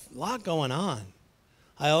lot going on.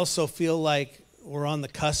 I also feel like we're on the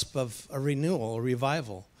cusp of a renewal, a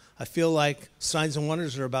revival. I feel like signs and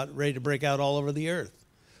wonders are about ready to break out all over the earth.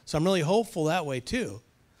 So I'm really hopeful that way too.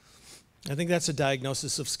 I think that's a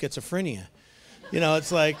diagnosis of schizophrenia. You know,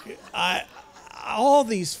 it's like all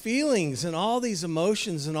these feelings and all these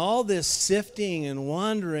emotions and all this sifting and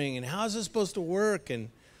wondering and how is this supposed to work? And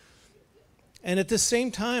at the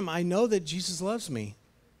same time, I know that Jesus loves me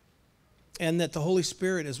and that the Holy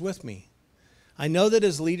Spirit is with me. I know that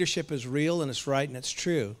his leadership is real and it's right and it's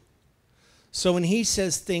true. So when he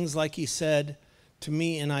says things like he said to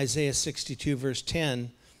me in Isaiah 62 verse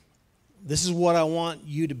 10, this is what I want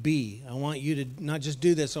you to be. I want you to not just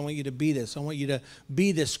do this, I want you to be this. I want you to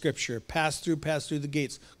be this scripture. Pass through the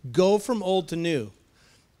gates. Go from old to new.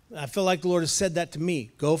 I feel like the Lord has said that to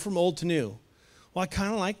me. Go from old to new. Well, I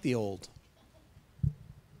kind of like the old.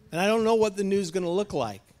 And I don't know what the new is going to look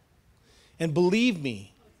like. And believe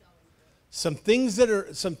me, some things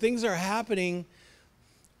are happening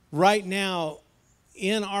right now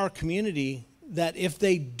in our community that if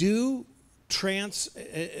they do play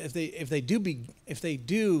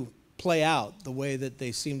out the way that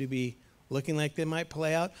they seem to be looking like they might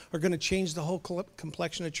play out, are going to change the whole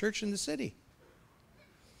complexion of church in the city.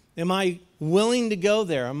 Am I willing to go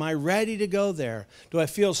there? Am I ready to go there? Do I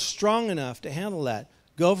feel strong enough to handle that?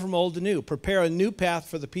 Go from old to new. Prepare a new path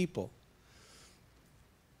for the people.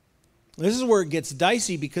 This is where it gets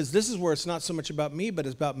dicey, because this is where it's not so much about me, but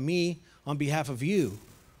it's about me on behalf of you,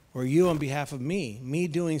 or you on behalf of me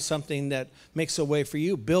doing something that makes a way for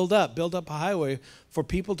you. Build up a highway for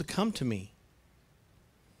people to come to me.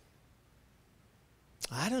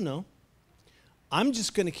 I don't know. I'm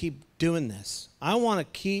just going to keep doing this. I want to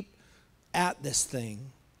keep at this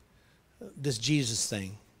thing, this Jesus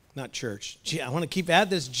thing, not church. I want to keep at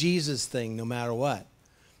this Jesus thing no matter what.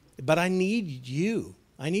 But I need you.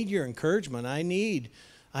 I need your encouragement. I need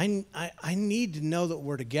to know that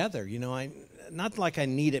we're together. You know, not like I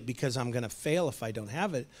need it because I'm going to fail if I don't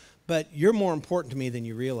have it, but you're more important to me than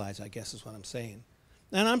you realize, I guess is what I'm saying.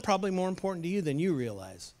 And I'm probably more important to you than you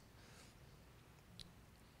realize.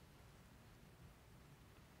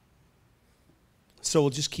 So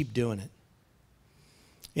we'll just keep doing it.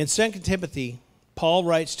 In 2 Timothy, Paul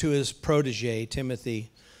writes to his protege,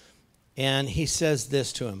 Timothy, and he says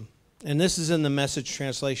this to him. And this is in the Message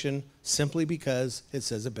translation simply because it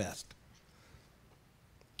says it best.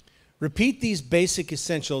 Repeat these basic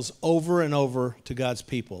essentials over and over to God's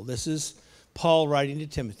people. This is Paul writing to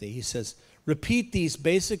Timothy. He says, repeat these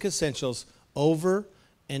basic essentials over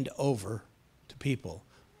and over to people.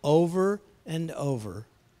 Over and over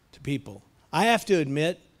to people. I have to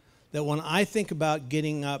admit that when I think about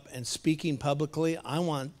getting up and speaking publicly, I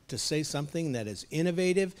want to say something that is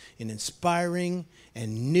innovative and inspiring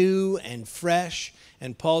and new and fresh.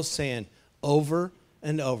 And Paul's saying over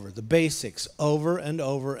and over, the basics, over and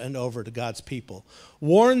over and over to God's people.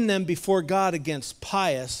 Warn them before God against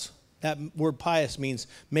pious. That word pious means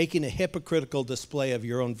making a hypocritical display of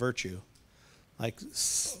your own virtue. Like,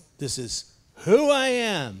 this is who I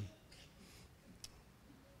am.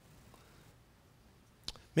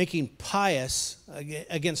 Making pious,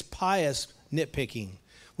 against pious nitpicking,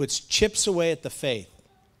 which chips away at the faith.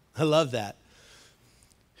 I love that.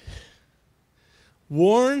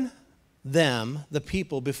 Warn them, the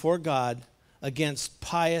people, before God against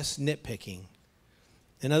pious nitpicking.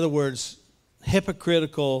 In other words,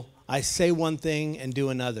 hypocritical, I say one thing and do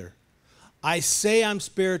another. I say I'm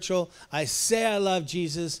spiritual. I say I love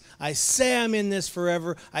Jesus. I say I'm in this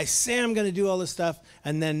forever. I say I'm going to do all this stuff,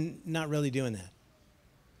 and then not really doing that.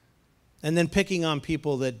 And then picking on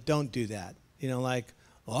people that don't do that. You know, like,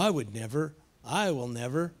 oh, I would never. I will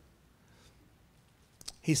never.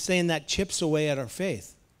 He's saying that chips away at our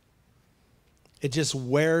faith. It just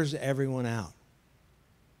wears everyone out.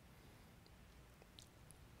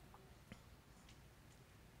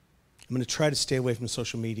 I'm going to try to stay away from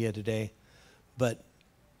social media today, but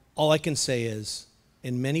all I can say is,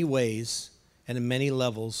 in many ways and in many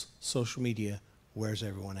levels, social media wears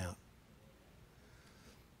everyone out.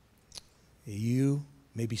 You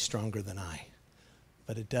may be stronger than I,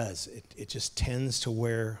 but it does. It just tends to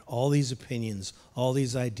wear all these opinions, all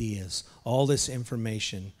these ideas, all this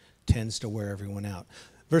information tends to wear everyone out.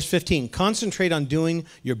 Verse 15, concentrate on doing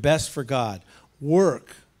your best for God.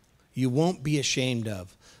 Work you won't be ashamed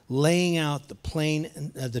of, laying out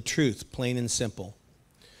the truth, plain and simple.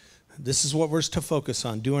 This is what we're to focus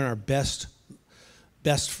on, doing our best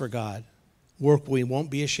for God. Work we won't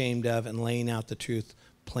be ashamed of and laying out the truth,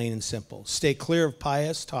 plain and simple. Stay clear of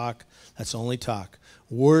pious talk. That's only talk.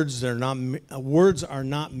 Words are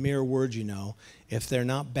not mere words, you know. If they're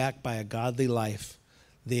not backed by a godly life,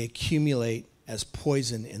 they accumulate as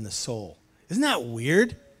poison in the soul. Isn't that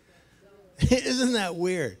weird? Isn't that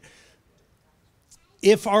weird?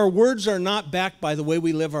 If our words are not backed by the way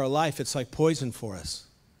we live our life, it's like poison for us.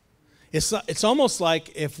 It's almost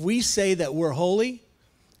like if we say that we're holy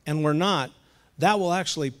and we're not, that will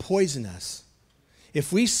actually poison us.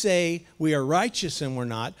 If we say we are righteous and we're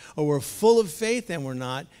not, or we're full of faith and we're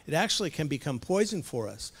not, it actually can become poison for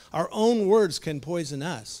us. Our own words can poison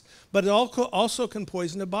us, but it also can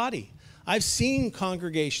poison the body. I've seen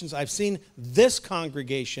congregations, I've seen this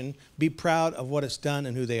congregation be proud of what it's done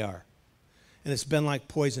and who they are. And it's been like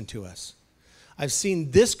poison to us. I've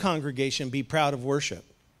seen this congregation be proud of worship,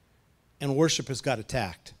 and worship has got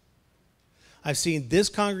attacked. I've seen this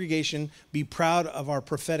congregation be proud of our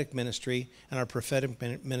prophetic ministry, and our prophetic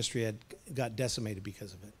ministry got decimated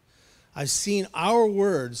because of it. I've seen our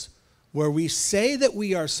words where we say that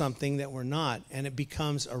we are something that we're not, and it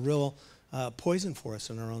becomes a real poison for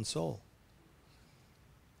us in our own soul.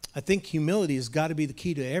 I think humility has got to be the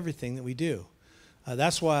key to everything that we do.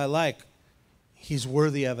 That's why I like, he's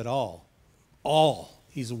worthy of it all.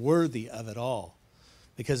 He's worthy of it all,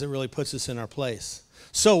 because it really puts us in our place.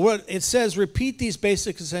 So what it says, repeat these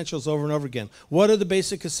basic essentials over and over again. What are the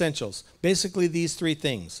basic essentials? Basically these three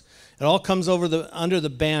things. It all comes under the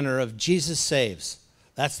banner of Jesus saves.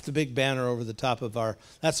 That's the big banner over the top of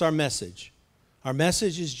that's our message. Our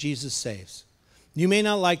message is Jesus saves. You may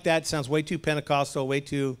not like that. It sounds way too Pentecostal, way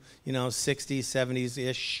too, 60s,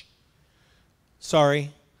 70s-ish.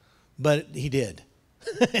 Sorry, but he did.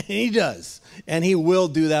 He does. And he will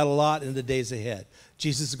do that a lot in the days ahead.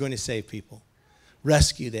 Jesus is going to save people,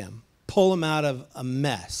 rescue them, pull them out of a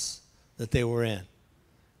mess that they were in.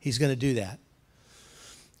 He's going to do that.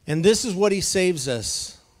 And this is what he saves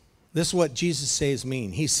us. This is what Jesus saves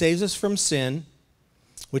mean. He saves us from sin,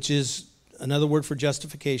 which is another word for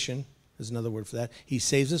justification. There's another word for that. He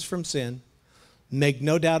saves us from sin. Make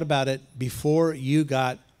no doubt about it, before you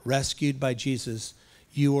got rescued by Jesus,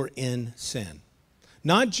 you were in sin.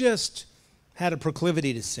 Not just had a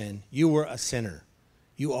proclivity to sin, you were a sinner.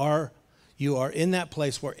 You are in that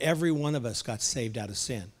place where every one of us got saved out of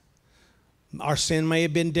sin. Our sin may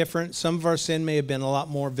have been different. Some of our sin may have been a lot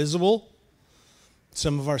more visible.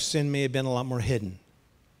 Some of our sin may have been a lot more hidden.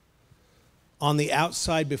 On the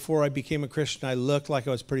outside, before I became a Christian, I looked like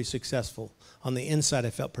I was pretty successful. On the inside,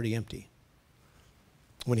 I felt pretty empty.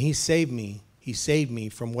 When he saved me, He saved me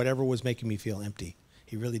from whatever was making me feel empty.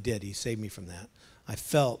 He really did. He saved me from that. I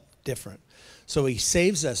felt different. So he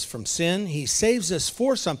saves us from sin. He saves us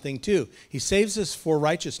for something too. He saves us for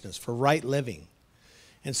righteousness, for right living.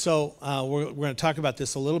 And so we're going to talk about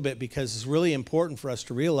this a little bit because it's really important for us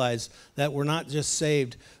to realize that we're not just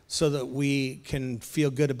saved so that we can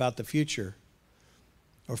feel good about the future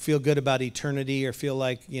or feel good about eternity or feel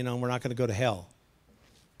like, we're not going to go to hell.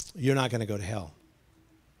 You're not going to go to hell.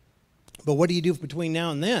 But what do you do between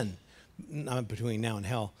now and then? Not between now and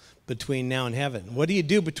hell, between now and heaven. What do you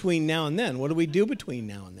do between now and then? What do we do between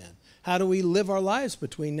now and then? How do we live our lives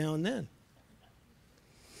between now and then?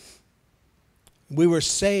 We were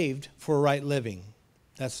saved for right living.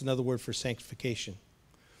 That's another word for sanctification.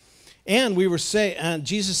 And we were saved,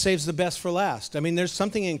 Jesus saves the best for last. I mean, there's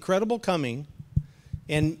something incredible coming,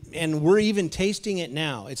 and we're even tasting it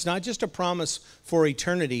now. It's not just a promise for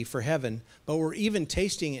eternity, for heaven, but we're even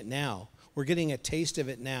tasting it now. We're getting a taste of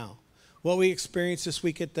it now. What we experienced this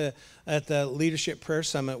week at the Leadership Prayer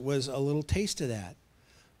Summit was a little taste of that.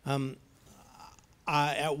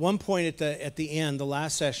 At one point at the end, the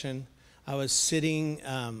last session, I was sitting,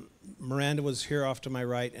 Miranda was here off to my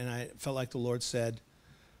right, and I felt like the Lord said,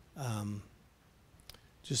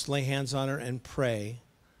 just lay hands on her and pray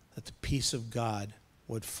that the peace of God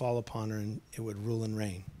would fall upon her and it would rule and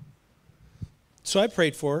reign. So I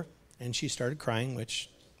prayed for her, and she started crying, which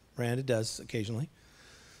Miranda does occasionally.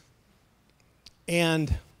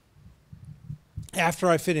 And after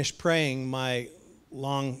I finished praying my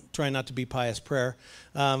long, try not to be pious prayer,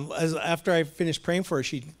 after I finished praying for her,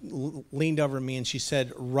 she leaned over me and she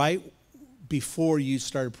said, right before you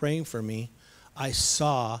started praying for me, I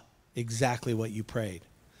saw exactly what you prayed.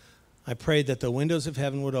 I prayed that the windows of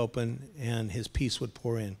heaven would open and his peace would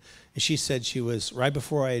pour in. And she said she was, right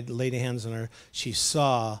before I laid hands on her, she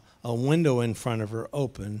saw a window in front of her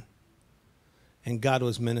open and God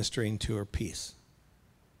was ministering to her peace.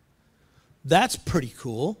 That's pretty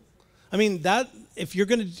cool. I mean, that if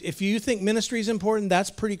you think ministry is important, that's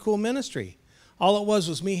pretty cool ministry. All it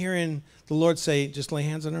was me hearing the Lord say, just lay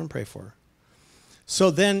hands on her and pray for her. So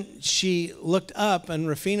then she looked up, and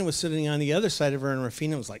Rafina was sitting on the other side of her, and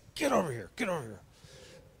Rafina was like, get over here.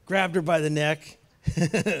 Grabbed her by the neck,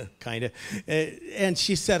 kind of. And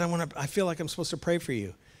she said, I feel like I'm supposed to pray for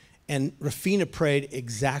you. And Rafina prayed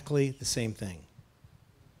exactly the same thing.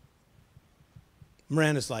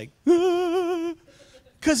 Miranda's like,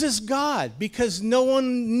 because it's God, because no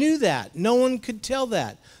one knew that. No one could tell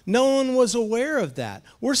that. No one was aware of that.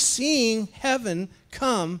 We're seeing heaven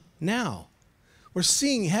come now. We're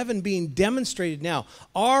seeing heaven being demonstrated now.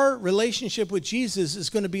 Our relationship with Jesus is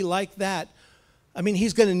going to be like that. I mean,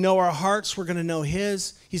 he's going to know our hearts. We're going to know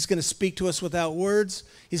his. He's going to speak to us without words.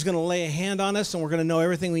 He's going to lay a hand on us, and we're going to know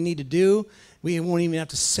everything we need to do. We won't even have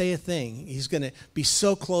to say a thing. He's going to be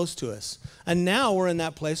so close to us. And now we're in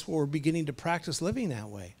that place where we're beginning to practice living that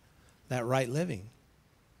way, that right living.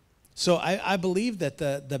 So I believe that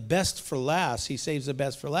the best for last, he saves the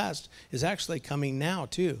best for last, is actually coming now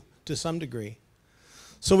too, to some degree.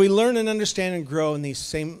 So we learn and understand and grow in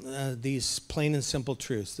these plain and simple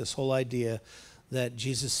truths, this whole idea that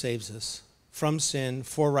Jesus saves us from sin,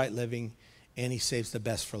 for right living, and he saves the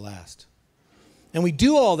best for last. And we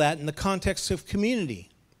do all that in the context of community.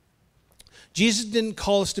 Jesus didn't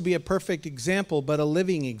call us to be a perfect example, but a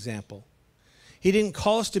living example. He didn't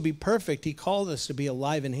call us to be perfect. He called us to be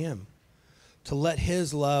alive in him, to let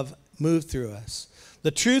his love move through us.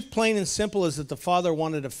 The truth, plain and simple, is that the Father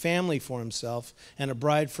wanted a family for himself and a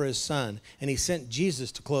bride for his Son, and he sent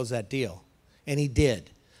Jesus to close that deal. And he did.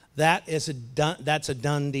 That's a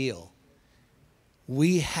done deal.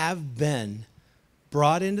 We have been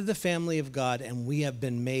brought into the family of God, and we have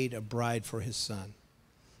been made a bride for his Son.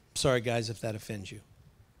 Sorry, guys, if that offends you.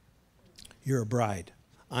 You're a bride.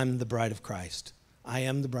 I'm the bride of Christ. I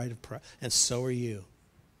am the bride of Christ, and so are you.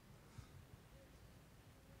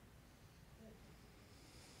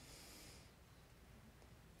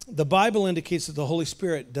 The Bible indicates that the Holy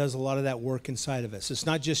Spirit does a lot of that work inside of us. It's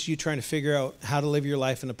not just you trying to figure out how to live your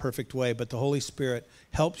life in a perfect way, but the Holy Spirit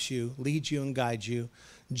helps you, leads you, and guides you.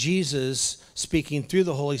 Jesus, speaking through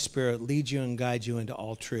the Holy Spirit, leads you and guides you into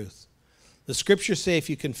all truth. The scriptures say if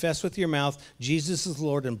you confess with your mouth Jesus is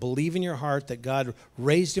Lord and believe in your heart that God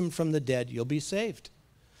raised him from the dead, you'll be saved.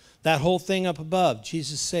 That whole thing up above,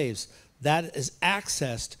 Jesus saves, that is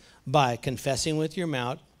accessed by confessing with your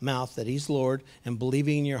mouth that he's Lord and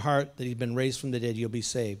believing in your heart that he's been raised from the dead, you'll be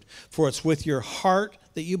saved. For it's with your heart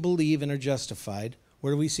that you believe and are justified.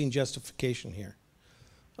 Where do we see justification here?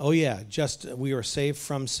 Oh yeah, we are saved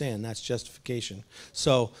from sin. That's justification.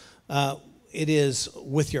 So it is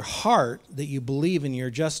with your heart that you believe and you're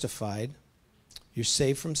justified. You're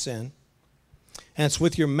saved from sin. And it's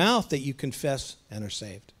with your mouth that you confess and are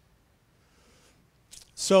saved.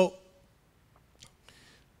 So,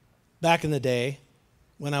 back in the day,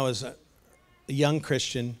 when I was a young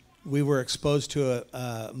Christian, we were exposed to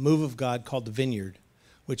a move of God called the Vineyard,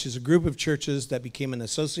 which is a group of churches that became an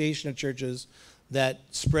association of churches that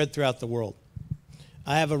spread throughout the world.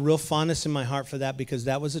 I have a real fondness in my heart for that because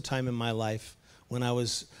that was a time in my life when I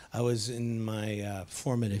was in my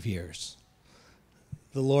formative years.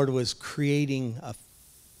 The Lord was creating a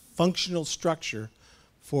functional structure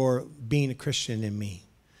for being a Christian in me.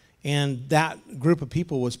 And that group of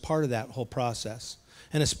people was part of that whole process.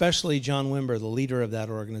 And especially John Wimber, the leader of that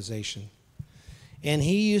organization. And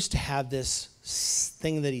he used to have this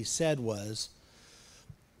thing that he said was,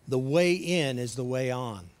 the way in is the way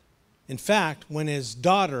on. In fact, when his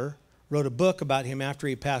daughter wrote a book about him after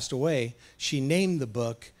he passed away, she named the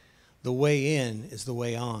book, The Way In is the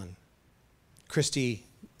Way On. Christy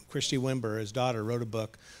Wimber, his daughter, wrote a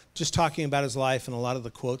book just talking about his life and a lot of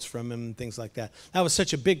the quotes from him and things like that. That was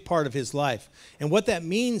such a big part of his life. And what that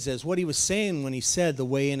means is, what he was saying when he said the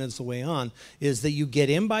way in is the way on, is that you get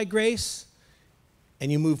in by grace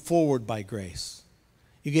and you move forward by grace.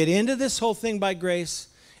 You get into this whole thing by grace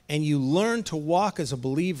and you learn to walk as a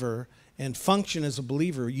believer and function as a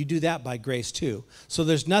believer. You do that by grace too. So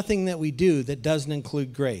there's nothing that we do that doesn't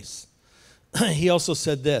include grace. He also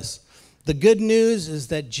said this, the good news is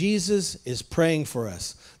that Jesus is praying for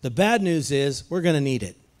us. The bad news is we're going to need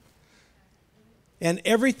it. And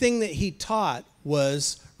everything that he taught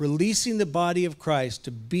was releasing the body of Christ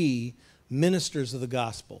to be ministers of the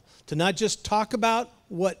gospel. To not just talk about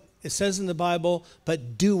what it says in the Bible,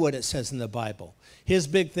 but do what it says in the Bible. His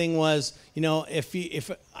big thing was, you know,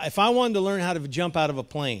 if I wanted to learn how to jump out of a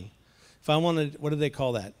plane, if I wanted, what do they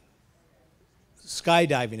call that?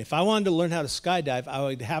 Skydiving. If I wanted to learn how to skydive, I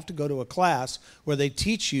would have to go to a class where they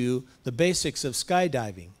teach you the basics of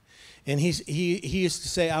skydiving. And he used to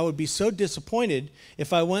say, I would be so disappointed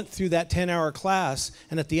if I went through that 10-hour class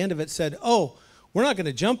and at the end of it said, oh, we're not going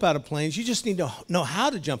to jump out of planes. You just need to know how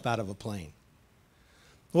to jump out of a plane.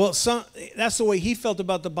 Well, that's the way he felt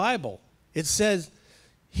about the Bible. It says,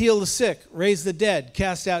 heal the sick, raise the dead,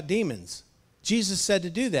 cast out demons. Jesus said to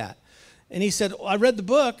do that. And he said, I read the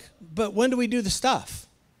book, but when do we do the stuff?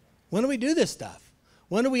 When do we do this stuff?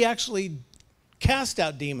 When do we actually cast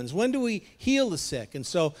out demons? When do we heal the sick? And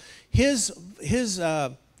so his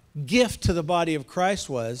gift to the body of Christ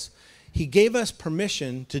was he gave us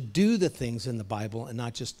permission to do the things in the Bible and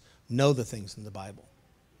not just know the things in the Bible.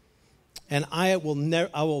 And I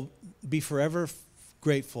will be forever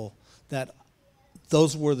grateful that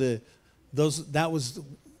that was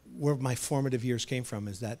where my formative years came from,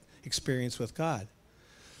 is that experience with God.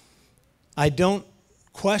 I don't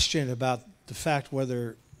question about the fact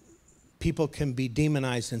whether people can be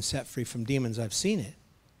demonized and set free from demons. I've seen it.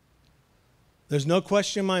 There's no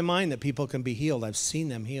question in my mind that people can be healed. I've seen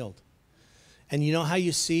them healed. And you know how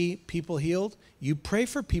you see people healed? You pray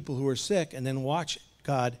for people who are sick and then watch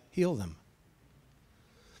God heal them.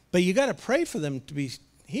 But you got to pray for them to be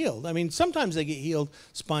healed. I mean, sometimes they get healed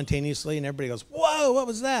spontaneously and everybody goes, whoa, what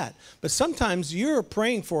was that? But sometimes you're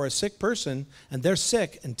praying for a sick person and they're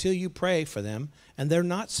sick until you pray for them and they're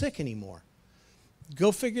not sick anymore.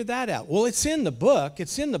 Go figure that out. Well, it's in the book.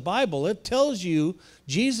 It's in the Bible. It tells you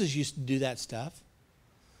Jesus used to do that stuff.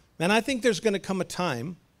 And I think there's going to come a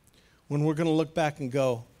time when we're going to look back and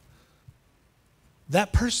go,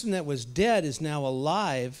 that person that was dead is now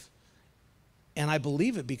alive, and I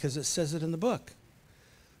believe it because it says it in the book.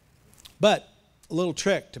 But a little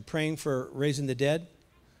trick to praying for raising the dead,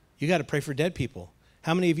 you got to pray for dead people.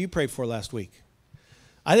 How many of you prayed for last week?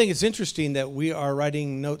 I think it's interesting that we are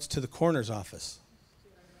writing notes to the coroner's office.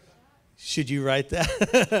 Should you write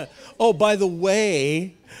that? Oh, by the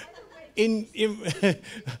way,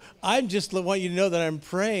 I just want you to know that I'm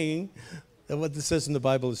praying that what this says in the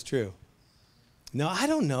Bible is true. No, I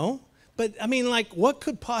don't know. But, I mean, like, what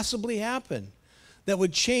could possibly happen that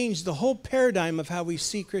would change the whole paradigm of how we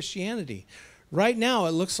see Christianity? Right now,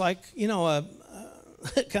 it looks like, you know, a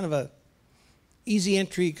kind of a easy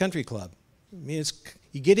entry country club. I mean,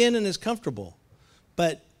 you get in and it's comfortable.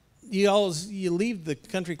 But you leave the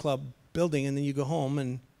country club building and then you go home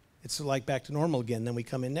and it's like back to normal again. Then we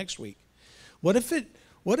come in next week. What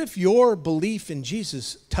if your belief in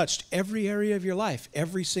Jesus touched every area of your life,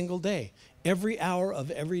 every single day, every hour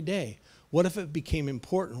of every day? What if it became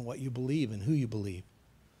important what you believe and who you believe?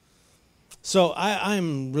 So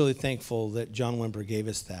I'm really thankful that John Wimber gave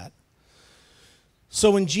us that.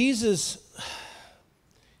 So when Jesus,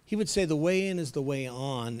 he would say the way in is the way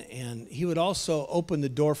on, and he would also open the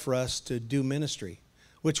door for us to do ministry.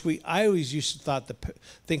 which I always used to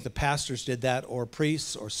think the pastors did that, or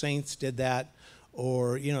priests or saints did that,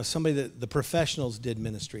 or somebody that the professionals did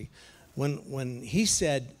ministry. When he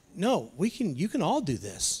said, no, you can all do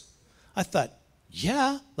this, I thought,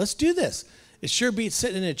 yeah, let's do this. It sure beats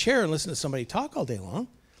sitting in a chair and listening to somebody talk all day long.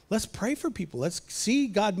 Let's pray for people. Let's see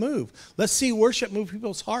God move. Let's see worship move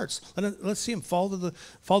people's hearts. Let's see them fall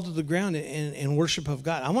to the ground in worship of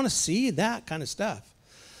God. I want to see that kind of stuff.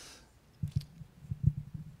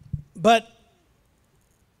 But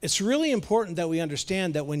it's really important that we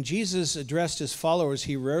understand that when Jesus addressed his followers,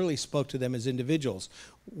 he rarely spoke to them as individuals.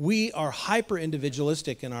 We are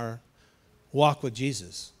hyper-individualistic in our walk with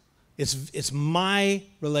Jesus. It's my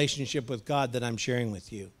relationship with God that I'm sharing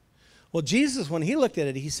with you. Well, Jesus, when he looked at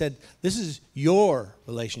it, he said, this is your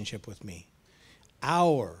relationship with me.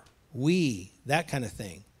 We, that kind of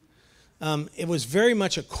thing. It was very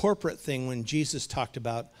much a corporate thing when Jesus talked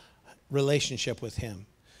about relationship with him.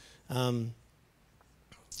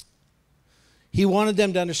 He wanted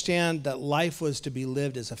them to understand that life was to be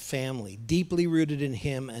lived as a family, deeply rooted in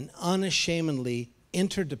him and unashamedly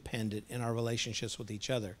interdependent in our relationships with each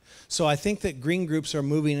other. So I think that green groups are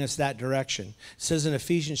moving us that direction. It says in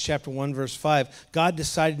Ephesians chapter 1, verse 5, God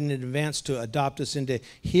decided in advance to adopt us into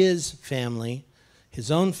his family, his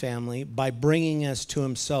own family, by bringing us to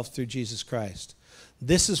himself through Jesus Christ.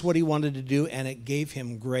 This is what he wanted to do, and it gave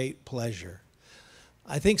him great pleasure.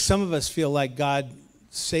 I think some of us feel like God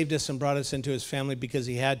saved us and brought us into his family because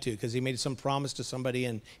he had to, because he made some promise to somebody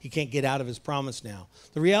and he can't get out of his promise now.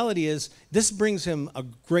 The reality is, this brings him a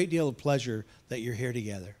great deal of pleasure that you're here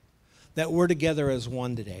together, that we're together as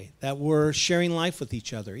one today, that we're sharing life with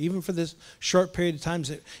each other, even for this short period of time.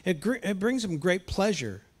 It brings him great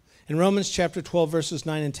pleasure. In Romans chapter 12, verses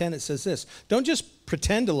 9 and 10, it says this: don't just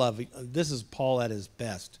pretend to love. This is Paul at his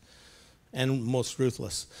best and most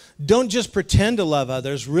ruthless. Don't just pretend to love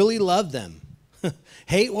others, really love them.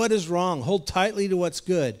 Hate what is wrong. Hold tightly to what's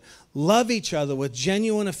good. Love each other with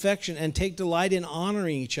genuine affection and take delight in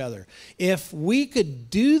honoring each other. If we could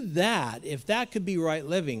do that, if that could be right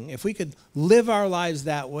living, if we could live our lives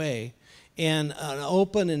that way in an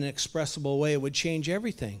open and expressible way, it would change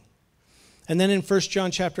everything. And then in 1 John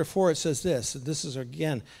chapter 4, it says this. This is,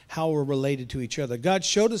 again, how we're related to each other. God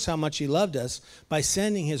showed us how much he loved us by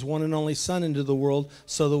sending his one and only Son into the world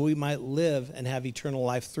so that we might live and have eternal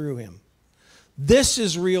life through him. This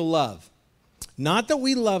is real love. Not that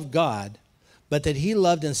we love God, but that he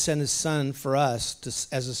loved and sent his Son for us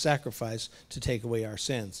as a sacrifice to take away our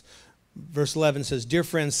sins. Verse 11 says, dear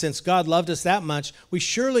friends, since God loved us that much, we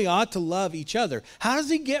surely ought to love each other. How does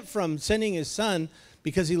he get from sending his Son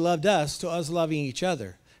because he loved us to us loving each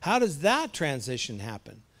other? How does that transition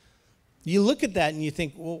happen? You look at that and you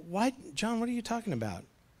think, well, why, John, what are you talking about?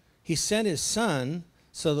 He sent his Son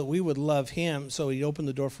so that we would love him, so he opened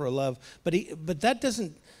the door for a love. But that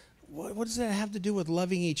doesn't, what does that have to do with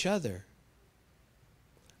loving each other?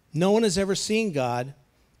 No one has ever seen God,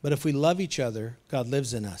 but if we love each other, God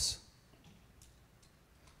lives in us.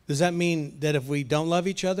 Does that mean that if we don't love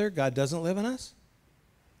each other, God doesn't live in us?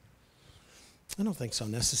 I don't think so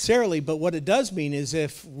necessarily, but what it does mean is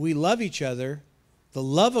if we love each other, the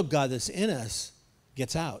love of God that's in us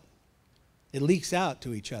gets out. It leaks out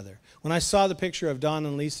to each other. When I saw the picture of Don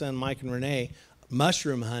and Lisa and Mike and Renee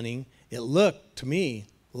mushroom hunting, it looked to me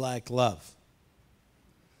like love.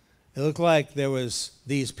 It looked like there was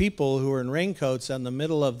these people who were in raincoats in the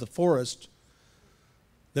middle of the forest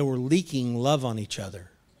that were leaking love on each other.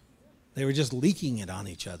 They were just leaking it on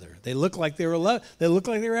each other. They looked like they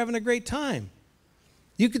were having a great time.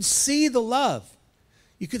 You could see the love.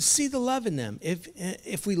 You could see the love in them.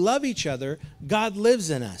 If we love each other, God lives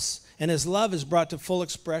in us, and his love is brought to full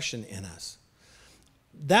expression in us.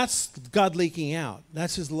 That's God leaking out.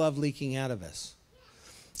 That's his love leaking out of us.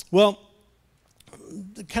 Well,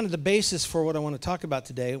 kind of the basis for what I want to talk about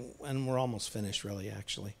today, and we're almost finished really,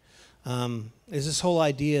 actually, is this whole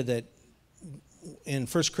idea that in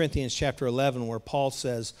 1 Corinthians chapter 11 where Paul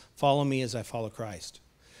says, follow me as I follow Christ.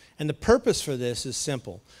 And the purpose for this is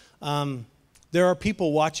simple. There are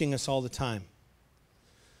people watching us all the time.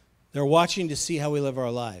 They're watching to see how we live our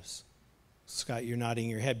lives. Scott, you're nodding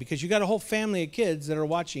your head because you got a whole family of kids that are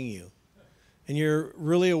watching you. And you're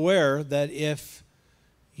really aware that if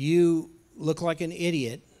you look like an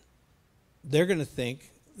idiot, they're going to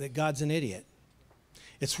think that God's an idiot.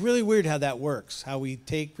 It's really weird how that works, how we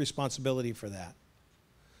take responsibility for that.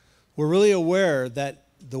 We're really aware that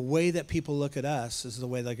the way that people look at us is the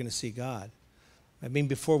way they're going to see God. I mean,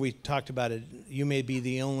 before we talked about it, you may be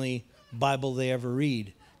the only Bible they ever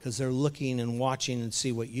read because they're looking and watching and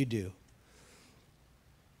see what you do.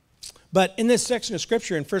 But in this section of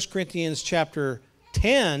Scripture, in 1 Corinthians chapter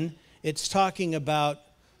 10, it's talking about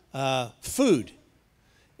food.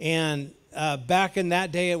 And back in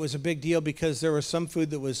that day, it was a big deal because there was some food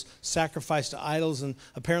that was sacrificed to idols, and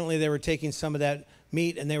apparently they were taking some of that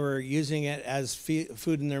meat and they were using it as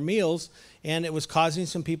food in their meals, and it was causing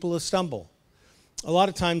some people to stumble. A lot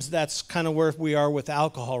of times that's kind of where we are with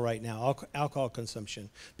alcohol right now, alcohol consumption,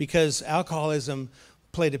 because alcoholism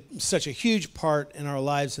played such a huge part in our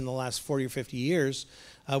lives in the last 40 or 50 years.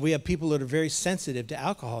 We have people that are very sensitive to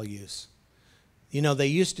alcohol use. You know, they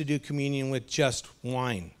used to do communion with just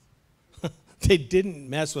wine. They didn't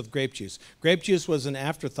mess with grape juice. Grape juice was an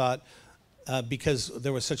afterthought because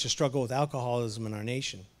there was such a struggle with alcoholism in our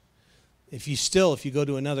nation. If you go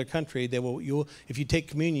to another country, if you take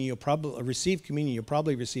communion, you'll probably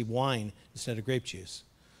receive wine instead of grape juice.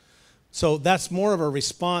 So that's more of a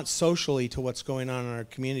response socially to what's going on in our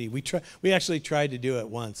community. We actually tried to do it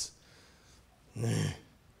once.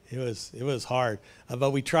 It was hard,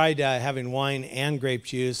 but we tried having wine and grape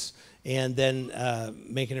juice, and then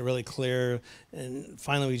making it really clear. And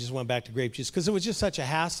finally, we just went back to grape juice because it was just such a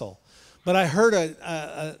hassle. But I heard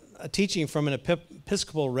a teaching from an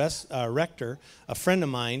Episcopal rector, a friend of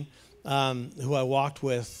mine, who I walked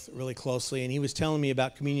with really closely, and he was telling me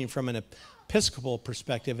about communion from an Episcopal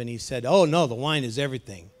perspective, and he said, oh, no, the wine is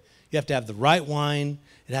everything. You have to have the right wine.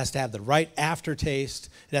 It has to have the right aftertaste.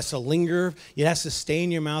 It has to linger. It has to stay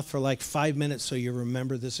in your mouth for like 5 minutes so you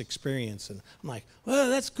remember this experience. And I'm like, well,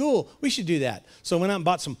 that's cool. We should do that. So I went out and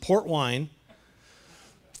bought some port wine.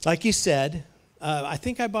 Like you said, I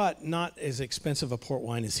think I bought not as expensive a port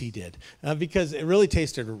wine as he did because it really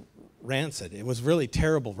tasted rancid. It was really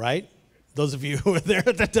terrible, right? Those of you who were there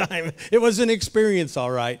at the time, it was an experience,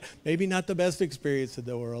 all right. Maybe not the best experience in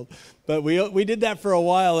the world, but we did that for a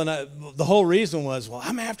while, and the whole reason was, well,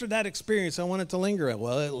 I'm after that experience. I want it to linger.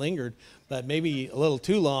 Well, it lingered, but maybe a little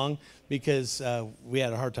too long because we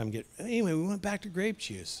had a hard time getting. Anyway, we went back to grape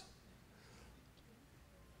juice.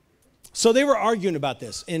 So they were arguing about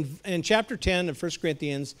this. In chapter 10 of 1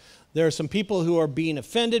 Corinthians, there are some people who are being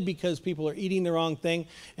offended because people are eating the wrong thing.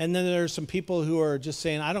 And then there are some people who are just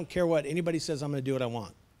saying, I don't care what anybody says, I'm going to do what I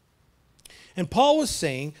want. And Paul was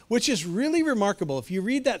saying, which is really remarkable, if you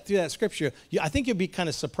read that through that scripture, I think you'll be kind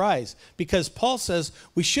of surprised. Because Paul says,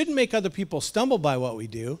 we shouldn't make other people stumble by what we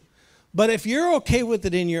do. But if you're okay with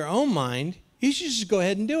it in your own mind, you should just go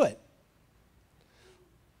ahead and do it.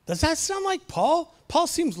 Does that sound like Paul? Paul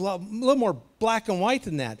seems a little more black and white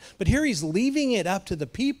than that. But here he's leaving it up to the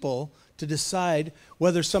people to decide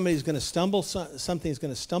whether somebody's going to something's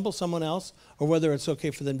going to stumble someone else, or whether it's okay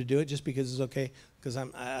for them to do it just because it's okay. Because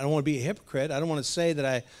I don't want to be a hypocrite. I don't want to say that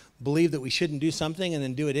I believe that we shouldn't do something and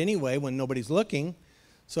then do it anyway when nobody's looking.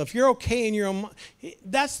 So if you're okay in your own mind,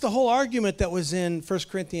 that's the whole argument that was in 1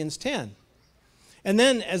 Corinthians 10. And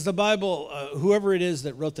then as the Bible, whoever it is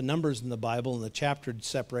that wrote the numbers in the Bible and the chapter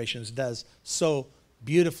separations does so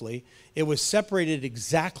beautifully, it was separated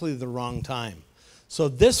exactly the wrong time. So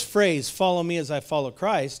this phrase, follow me as I follow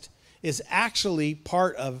Christ, is actually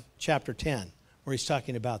part of chapter 10, where he's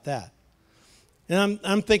talking about that. And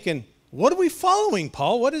I'm thinking, what are we following,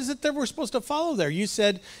 Paul? What is it that we're supposed to follow there? You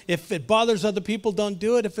said if it bothers other people, don't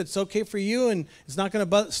do it. If it's okay for you and it's not going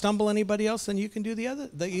to stumble anybody else, then you can do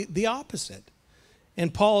the opposite.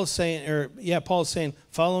 And Paul is saying,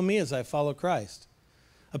 follow me as I follow Christ.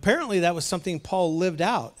 Apparently that was something Paul lived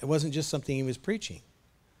out. It wasn't just something he was preaching.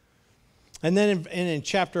 And then in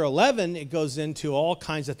chapter 11, it goes into all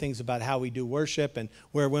kinds of things about how we do worship and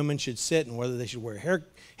where women should sit and whether they should wear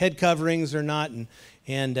head coverings or not,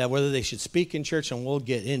 and whether they should speak in church. And we'll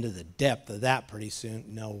get into the depth of that pretty soon.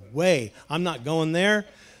 No way. I'm not going there.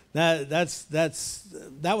 That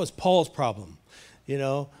was Paul's problem, you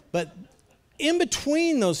know. But in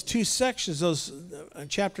between those two sections, those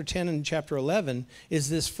chapter 10 and chapter 11, is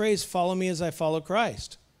this phrase, follow me as I follow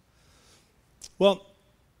Christ. Well,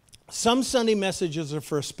 some Sunday messages are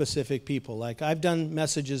for specific people. Like I've done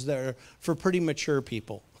messages that are for pretty mature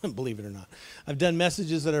people, believe it or not. I've done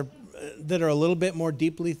messages that are a little bit more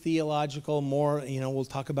deeply theological, more, we'll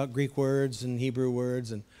talk about Greek words and Hebrew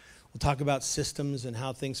words, and we'll talk about systems and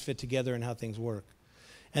how things fit together and how things work.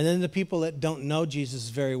 And then the people that don't know Jesus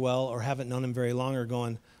very well or haven't known him very long are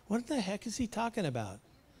going, what the heck is he talking about?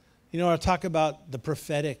 I talk about the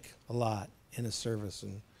prophetic a lot in a service,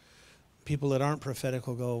 and people that aren't prophetic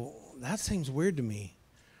will go, that seems weird to me.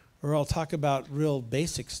 Or I'll talk about real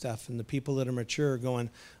basic stuff, and the people that are mature are going,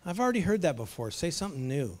 I've already heard that before. Say something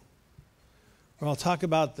new. Or I'll talk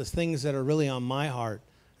about the things that are really on my heart,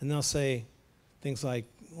 and they'll say things like,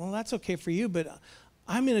 well, that's okay for you, but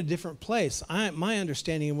I'm in a different place. My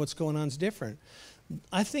understanding of what's going on is different.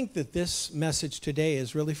 I think that this message today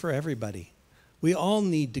is really for everybody. We all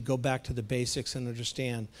need to go back to the basics and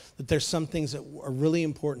understand that there's some things that are really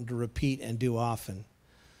important to repeat and do often.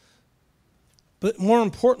 But more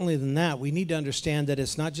importantly than that, we need to understand that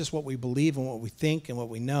it's not just what we believe and what we think and what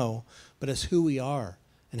we know, but it's who we are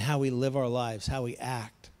and how we live our lives, how we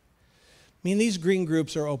act. I mean, these green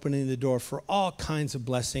groups are opening the door for all kinds of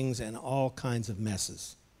blessings and all kinds of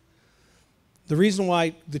messes. The reason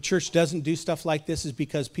why the church doesn't do stuff like this is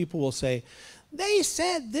because people will say, they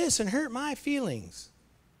said this and hurt my feelings.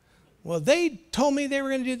 Well, they told me they were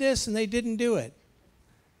going to do this and they didn't do it.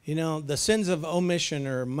 You know, the sins of omission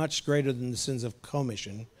are much greater than the sins of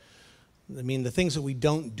commission. I mean, the things that we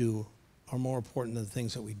don't do are more important than the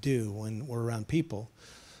things that we do when we're around people.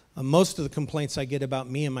 Most of the complaints I get about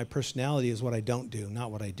me and my personality is what I don't do,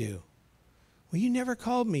 not what I do. Well, you never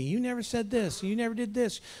called me. You never said this. You never did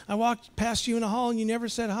this. I walked past you in the hall and you never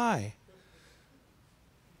said hi.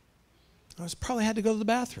 I probably had to go to the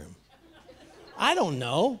bathroom. I don't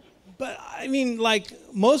know. But I mean, like,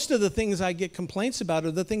 most of the things I get complaints about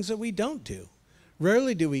are the things that we don't do.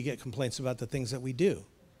 Rarely do we get complaints about the things that we do.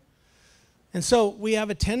 And so we have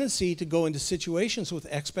a tendency to go into situations with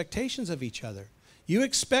expectations of each other. You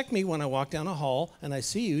expect me when I walk down a hall and I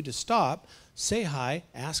see you to stop, say hi,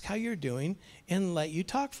 ask how you're doing, and let you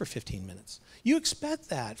talk for 15 minutes. You expect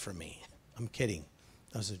that from me. I'm kidding.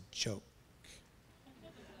 That was a joke.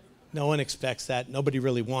 No one expects that. Nobody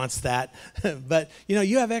really wants that. But, you know,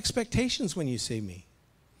 you have expectations when you see me.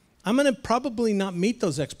 I'm going to probably not meet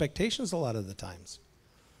those expectations a lot of the times.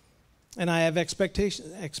 And I have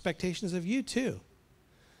expectations of you too.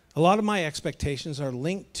 A lot of my expectations are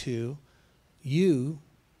linked to you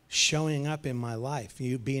showing up in my life,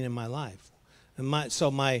 you being in my life. And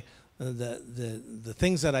the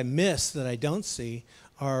things that I miss that I don't see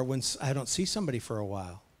are when I don't see somebody for a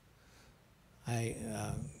while. I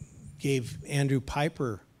gave Andrew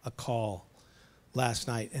Piper a call last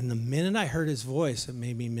night, and the minute I heard his voice, it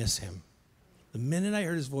made me miss him. The minute I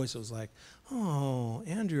heard his voice, it was like, oh,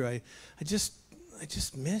 Andrew, I just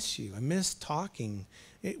miss you. I miss talking.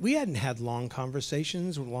 We hadn't had long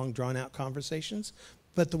conversations, long drawn-out conversations,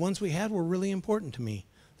 but the ones we had were really important to me.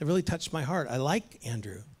 They really touched my heart. I like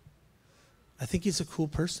Andrew. I think he's a cool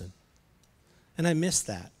person, and I miss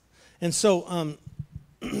that. And so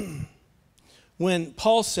when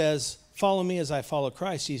Paul says, follow me as I follow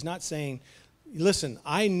Christ, he's not saying, listen,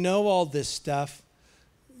 I know all this stuff.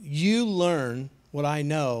 You learn what I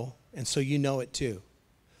know, and so you know it too.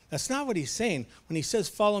 That's not what he's saying. When he says,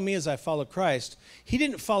 follow me as I follow Christ, he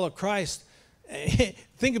didn't follow Christ.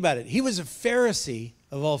 Think about it. He was a Pharisee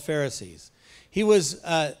of all Pharisees. He was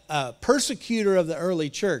a persecutor of the early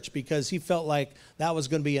church because he felt like that was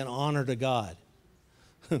going to be an honor to God.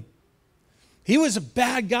 He was a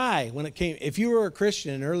bad guy when it came. If you were a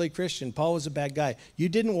Christian, an early Christian, Paul was a bad guy. You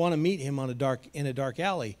didn't want to meet him in a dark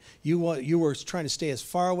alley. You were trying to stay as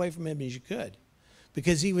far away from him as you could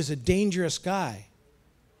because he was a dangerous guy.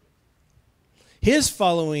 His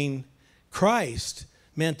following Christ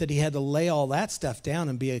meant that he had to lay all that stuff down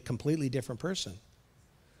and be a completely different person.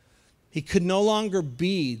 He could no longer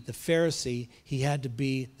be the Pharisee. He had to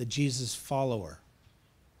be the Jesus follower.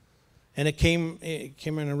 And it came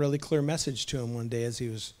in a really clear message to him one day as he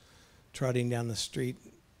was trotting down the street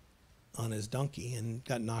on his donkey and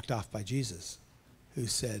got knocked off by Jesus, who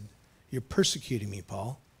said, "You're persecuting me,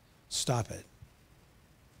 Paul. Stop it."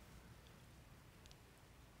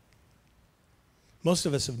 Most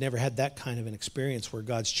of us have never had that kind of an experience where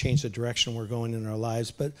God's changed the direction we're going in our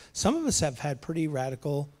lives, but some of us have had pretty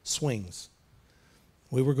radical swings.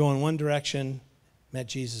 We were going one direction, met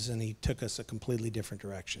Jesus, and he took us a completely different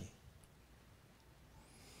direction.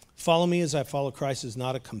 Follow me as I follow Christ is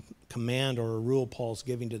not a command or a rule Paul's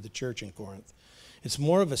giving to the church in Corinth. It's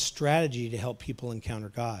more of a strategy to help people encounter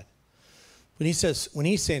God. When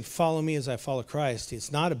he's saying follow me as I follow Christ,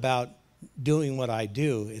 it's not about doing what I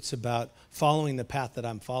do. It's about following the path that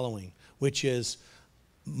I'm following, which is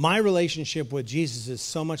my relationship with Jesus is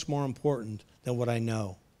so much more important than what I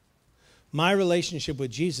know. My relationship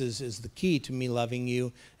with Jesus is the key to me loving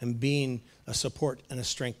you and being a support and a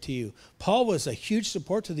strength to you. Paul was a huge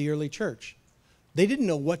support to the early church. They didn't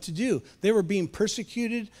know what to do. They were being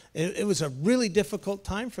persecuted. It was a really difficult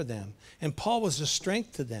time for them. And Paul was a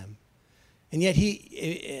strength to them. And yet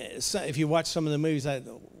if you watch some of the movies,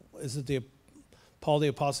 is it Paul the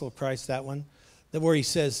Apostle of Christ, that one? Where he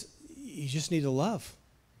says, you just need to love.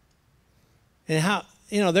 And how,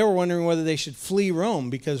 they were wondering whether they should flee Rome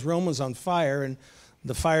because Rome was on fire and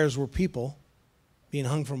the fires were people being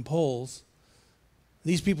hung from poles.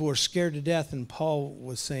 These people were scared to death, and Paul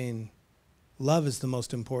was saying, love is the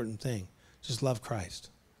most important thing. Just love Christ.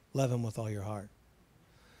 Love him with all your heart.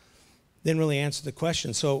 didn't really answer the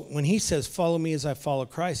question. So when he says, follow me as I follow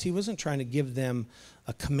Christ, he wasn't trying to give them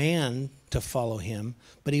a command to follow him,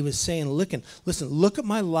 but he was saying, listen, look at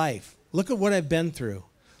my life. Look at what I've been through.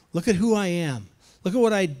 Look at who I am. Look at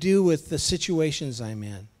what I do with the situations I'm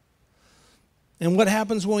in. And what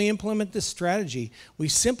happens when we implement this strategy? We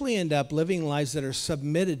simply end up living lives that are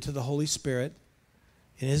submitted to the Holy Spirit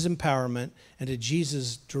and his empowerment and to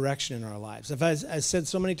Jesus' direction in our lives. As I said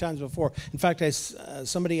so many times before, in fact,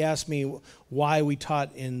 somebody asked me why we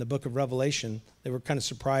taught in the book of Revelation. They were kind of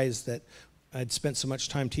surprised that I'd spent so much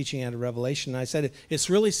time teaching out of Revelation. And I said, it's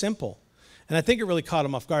really simple. And I think it really caught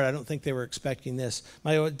them off guard. I don't think they were expecting this.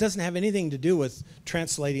 It doesn't have anything to do with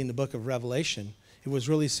translating the book of Revelation. It was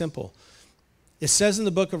really simple. It says in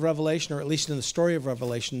the book of Revelation, or at least in the story of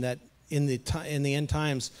Revelation, that in the end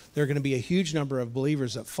times, there are going to be a huge number of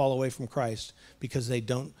believers that fall away from Christ because they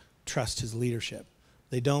don't trust his leadership.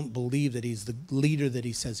 They don't believe that he's the leader that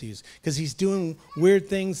he says he is. Because he's doing weird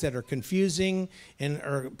things that are confusing and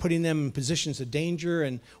are putting them in positions of danger.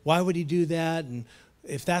 And why would he do that? And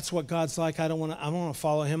if that's what God's like, I don't want to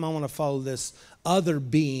follow him. I want to follow this other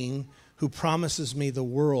being who promises me the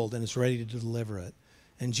world and is ready to deliver it.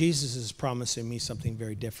 And Jesus is promising me something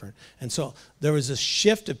very different. And so there was a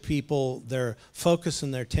shift of people, their focus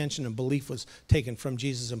and their attention and belief was taken from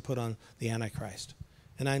Jesus and put on the Antichrist.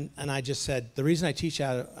 And I just said, the reason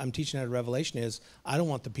I'm teaching out of Revelation is I don't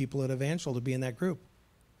want the people at Evangel to be in that group.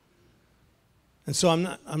 And so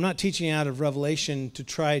I'm not teaching out of Revelation to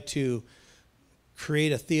try to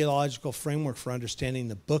create a theological framework for understanding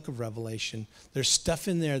the book of Revelation. There's stuff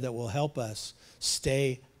in there that will help us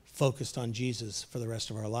stay focused on Jesus for the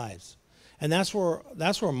rest of our lives. And that's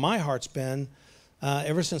where my heart's been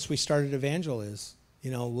ever since we started Evangel is,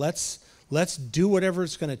 let's do whatever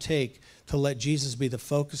it's going to take to let Jesus be the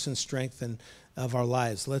focus and strength of our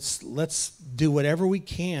lives. Let's do whatever we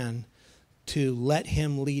can to let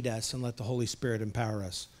him lead us and let the Holy Spirit empower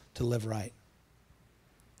us to live right.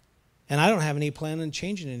 And I don't have any plan on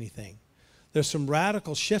changing anything. There's some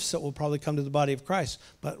radical shifts that will probably come to the body of Christ,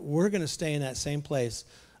 but we're going to stay in that same place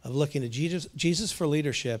of looking to Jesus for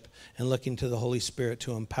leadership and looking to the Holy Spirit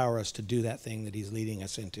to empower us to do that thing that he's leading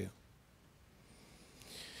us into.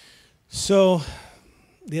 So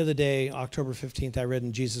the other day, October 15th, I read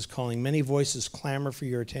in Jesus Calling, many voices clamor for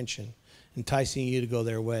your attention, enticing you to go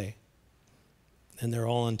their way. And they're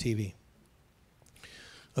all on TV.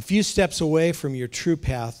 A few steps away from your true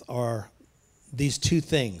path are these two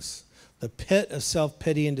things: the pit of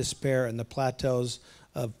self-pity and despair and the plateaus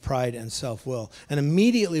of pride and self-will. And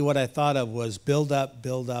immediately what I thought of was build up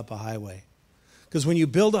a highway. Because when you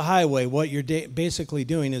build a highway, what you're basically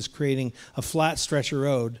doing is creating a flat stretch of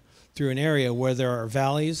road through an area where there are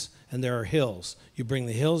valleys and there are hills. You bring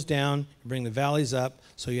the hills down, you bring the valleys up,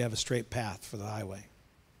 so you have a straight path for the highway.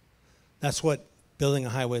 That's what building a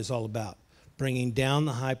highway is all about. Bringing down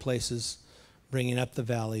the high places, bringing up the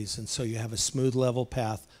valleys, and so you have a smooth, level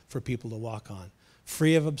path for people to walk on.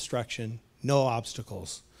 Free of obstruction, no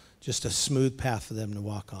obstacles, just a smooth path for them to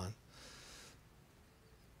walk on.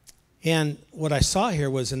 And what I saw here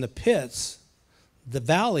was in the pits, the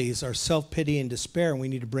valleys are self-pity and despair, and we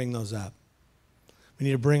need to bring those up. We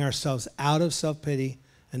need to bring ourselves out of self-pity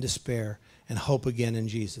and despair and hope again in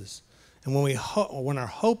Jesus. And when our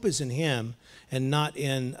hope is in him and not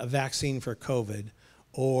in a vaccine for COVID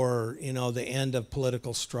or, the end of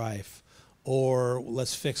political strife or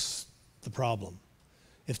let's fix the problem.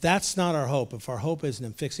 If that's not our hope, if our hope isn't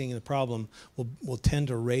in fixing the problem, we'll tend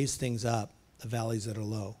to raise things up, the valleys that are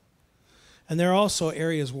low. And there are also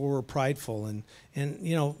areas where we're prideful and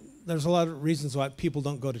there's a lot of reasons why people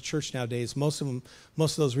don't go to church nowadays. Most of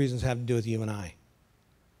those reasons have to do with you and I.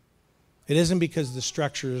 It isn't because the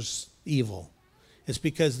structure's evil. It's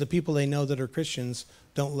because the people they know that are Christians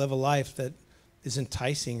don't live a life that is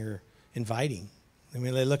enticing or inviting. I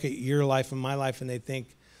mean, they look at your life and my life and they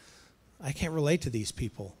think, I can't relate to these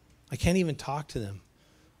people. I can't even talk to them.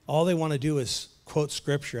 All they want to do is quote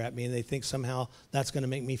scripture at me and they think somehow that's going to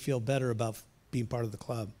make me feel better about being part of the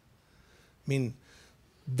club. I mean,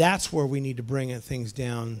 that's where we need to bring things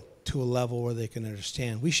down to a level where they can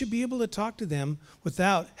understand. We should be able to talk to them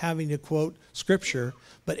without having to quote scripture,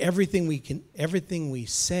 but everything we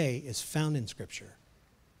say is found in scripture.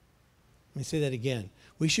 Let me say that again.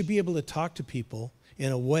 We should be able to talk to people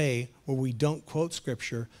in a way where we don't quote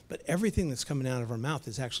scripture, but everything that's coming out of our mouth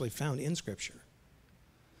is actually found in scripture.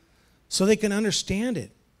 So they can understand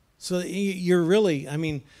it. So you're really,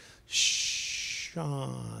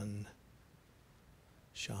 Sean,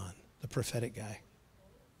 the prophetic guy.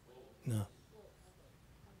 No.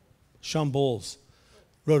 Sean Bowles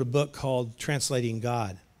wrote a book called Translating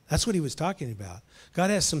God. That's what he was talking about. God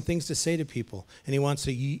has some things to say to people, and he wants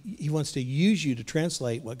to use you to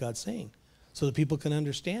translate what God's saying so that people can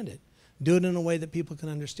understand it. Do it in a way that people can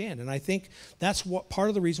understand. And I think that's what part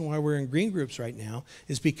of the reason why we're in green groups right now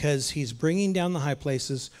is because he's bringing down the high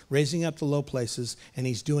places, raising up the low places, and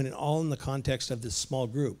he's doing it all in the context of this small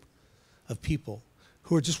group of people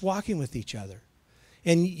who are just walking with each other.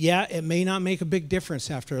 And yeah, it may not make a big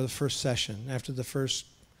difference after the first session, after the first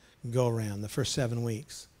go-around, the first 7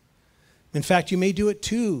 weeks. In fact, you may do it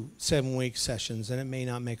 2 7-week sessions, and it may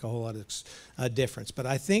not make a whole lot of difference. But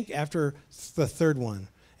I think after the third one,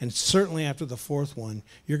 and certainly after the fourth one,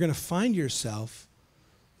 you're going to find yourself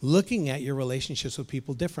looking at your relationships with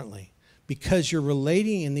people differently because you're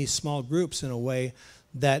relating in these small groups in a way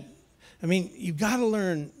that, I mean, you've got to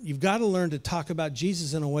learn to talk about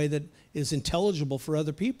Jesus in a way that is intelligible for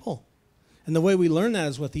other people. And the way we learn that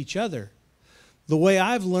is with each other. The way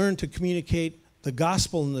I've learned to communicate the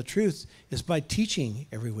gospel and the truth is by teaching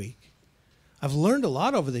every week. I've learned a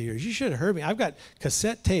lot over the years. You should have heard me. I've got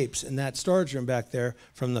cassette tapes in that storage room back there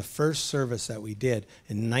from the first service that we did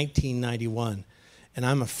in 1991, and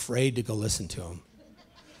I'm afraid to go listen to them.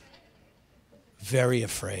 Very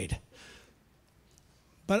afraid.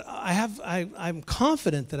 But I'm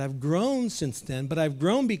confident that I've grown since then, but I've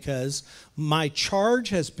grown because my charge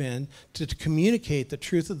has been to communicate the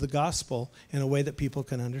truth of the gospel in a way that people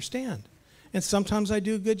can understand. And sometimes I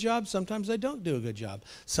do a good job, sometimes I don't do a good job.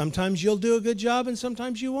 Sometimes you'll do a good job and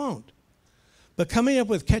sometimes you won't. But coming up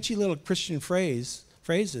with catchy little Christian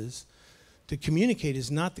phrases to communicate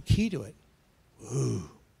is not the key to it. Ooh,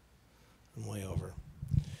 I'm way over.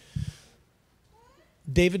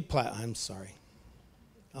 David Platt, I'm sorry.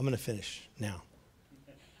 I'm going to finish now.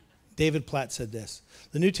 David Platt said this: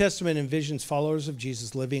 the New Testament envisions followers of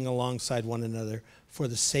Jesus living alongside one another for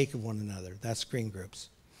the sake of one another. That's green groups.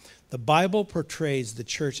 The Bible portrays the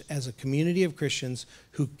church as a community of Christians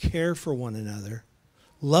who care for one another,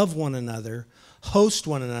 love one another, host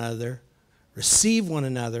one another, receive one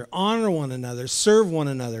another, honor one another, serve one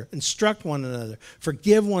another, instruct one another,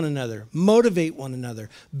 forgive one another, motivate one another,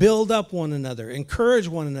 build up one another, encourage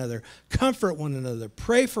one another, comfort one another,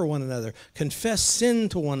 pray for one another, confess sin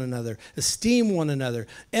to one another, esteem one another,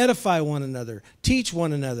 edify one another, teach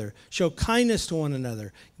one another, show kindness to one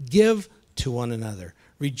another, give to one another.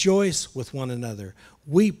 Rejoice with one another,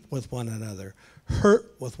 weep with one another,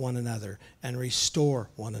 hurt with one another, and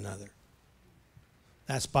restore one another.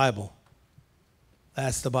 That's Bible.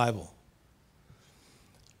 That's the Bible.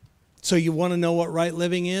 So you want to know what right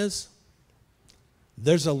living is?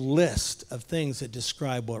 There's a list of things that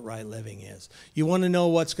describe what right living is. You want to know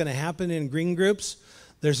what's going to happen in green groups?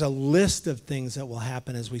 There's a list of things that will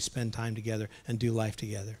happen as we spend time together and do life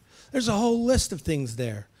together. There's a whole list of things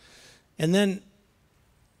there. And then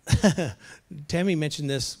Tammy mentioned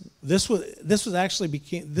this. This was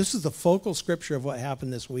the focal scripture of what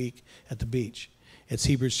happened this week at the beach. It's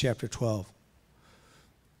Hebrews chapter 12,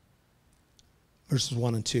 verses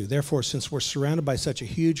 1 and 2. Therefore, since we're surrounded by such a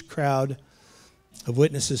huge crowd of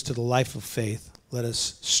witnesses to the life of faith, let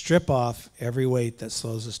us strip off every weight that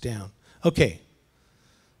slows us down. Okay,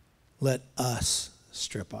 let us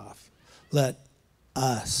strip off. Let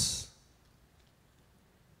us.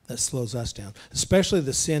 That slows us down, especially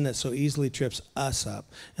the sin that so easily trips us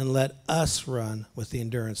up, and let us run with the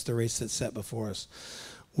endurance the race that's set before us.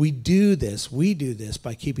 We do this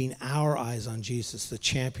by keeping our eyes on Jesus, the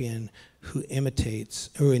champion who initiates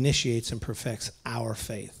and perfects our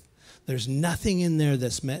faith. There's nothing in there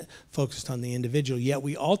that's focused on the individual, yet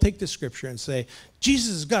we all take the scripture and say,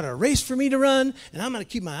 Jesus has got a race for me to run, and I'm going to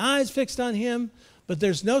keep my eyes fixed on him. But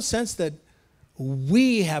there's no sense that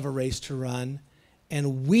we have a race to run,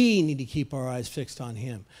 and we need to keep our eyes fixed on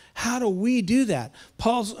him. How do we do that?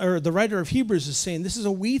 The writer of Hebrews is saying this is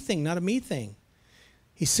a we thing, not a me thing.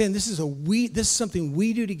 He's saying this is something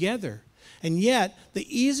we do together. And yet, the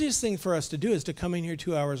easiest thing for us to do is to come in here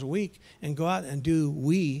 2 hours a week and go out and do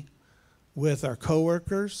we with our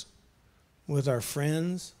coworkers, with our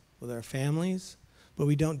friends, with our families, but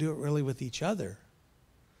we don't do it really with each other.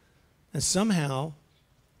 And somehow,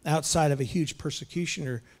 outside of a huge persecution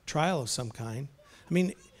or trial of some kind, I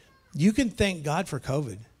mean, you can thank God for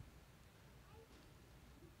COVID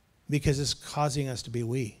because it's causing us to be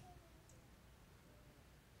we.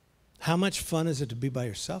 How much fun is it to be by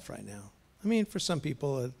yourself right now? I mean, for some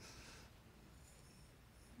people,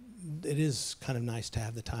 it is kind of nice to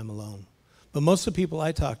have the time alone. But most of the people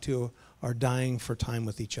I talk to are dying for time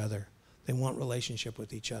with each other. They want relationship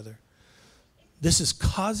with each other. This is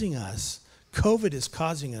causing us, COVID is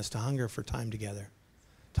causing us to hunger for time together.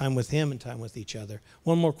 Time with him and time with each other.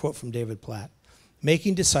 One more quote from David Platt.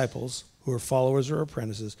 Making disciples who are followers or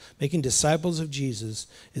apprentices. Making disciples of Jesus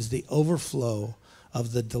is the overflow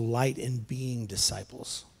of the delight in being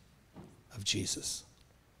disciples of Jesus.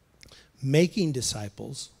 Making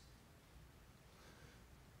disciples,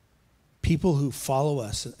 people who follow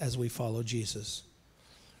us as we follow Jesus,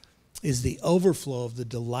 is the overflow of the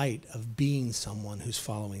delight of being someone who's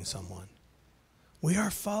following someone. We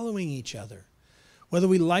are following each other. Whether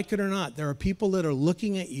we like it or not, there are people that are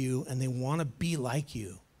looking at you and they want to be like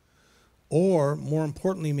you. Or, more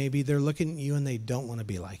importantly, maybe they're looking at you and they don't want to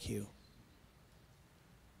be like you.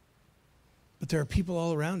 But there are people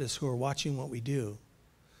all around us who are watching what we do.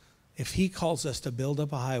 If he calls us to build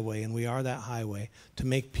up a highway, and we are that highway, to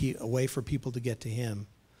make a way for people to get to him,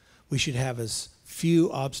 we should have as few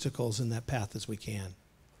obstacles in that path as we can.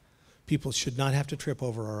 People should not have to trip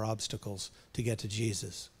over our obstacles to get to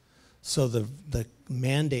Jesus. So the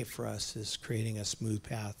mandate for us is creating a smooth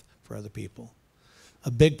path for other people.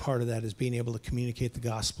 A big part of that is being able to communicate the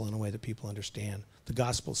gospel in a way that people understand. The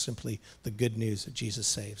gospel is simply the good news that Jesus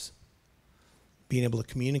saves. Being able to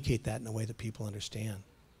communicate that in a way that people understand.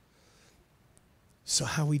 So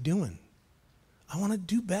how are we doing? I want to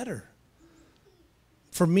do better.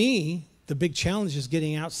 For me, the big challenge is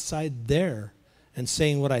getting outside there and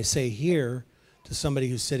saying what I say here to somebody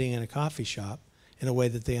who's sitting in a coffee shop in a way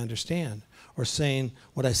that they understand. Or saying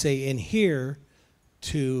what I say in here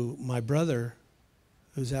to my brother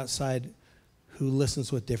who's outside who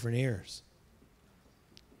listens with different ears.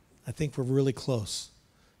 I think we're really close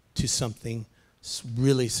to something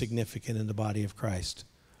really significant in the body of Christ,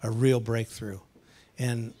 a real breakthrough.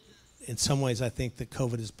 And in some ways, I think that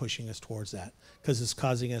COVID is pushing us towards that because it's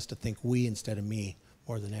causing us to think we instead of me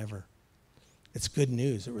more than ever. It's good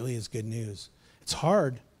news. It really is good news. It's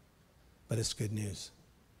hard, but it's good news.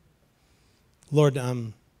 Lord,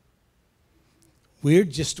 we're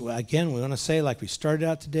just, again, we want to say, like we started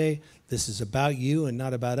out today, this is about you and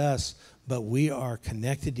not about us, but we are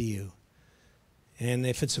connected to you. And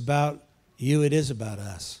if it's about you, it is about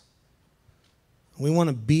us. We want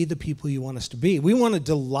to be the people you want us to be. We want to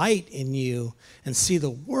delight in you and see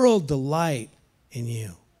the world delight in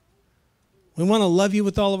you. We want to love you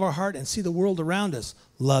with all of our heart and see the world around us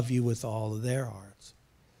love you with all of their hearts.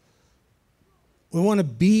 We want to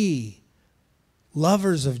be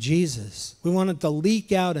lovers of Jesus. We want it to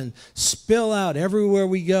leak out and spill out everywhere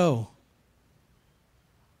we go.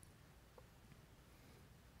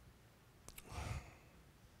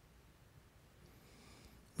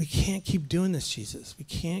 We can't keep doing this, Jesus. We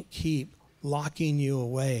can't keep locking you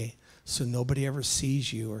away so nobody ever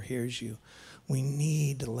sees you or hears you. We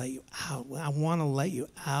need to let you out. I want to let you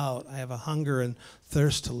out. I have a hunger and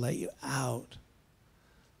thirst to let you out.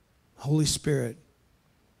 Holy Spirit,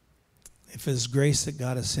 if it's grace that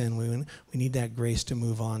got us in, we need that grace to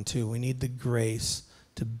move on to. We need the grace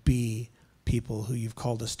to be people who you've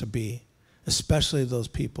called us to be, especially those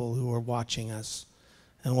people who are watching us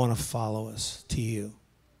and want to follow us to you.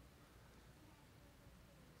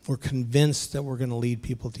 We're convinced that we're going to lead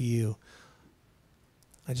people to you.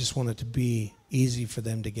 I just want it to be easy for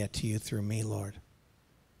them to get to you through me, Lord.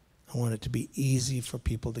 I want it to be easy for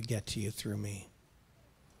people to get to you through me.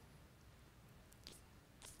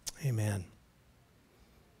 Amen.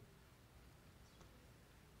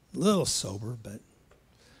 A little sober, but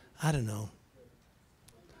I don't know.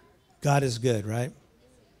 God is good, right?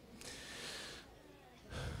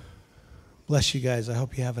 Bless you guys. I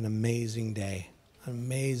hope you have an amazing day. An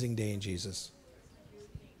amazing day in Jesus.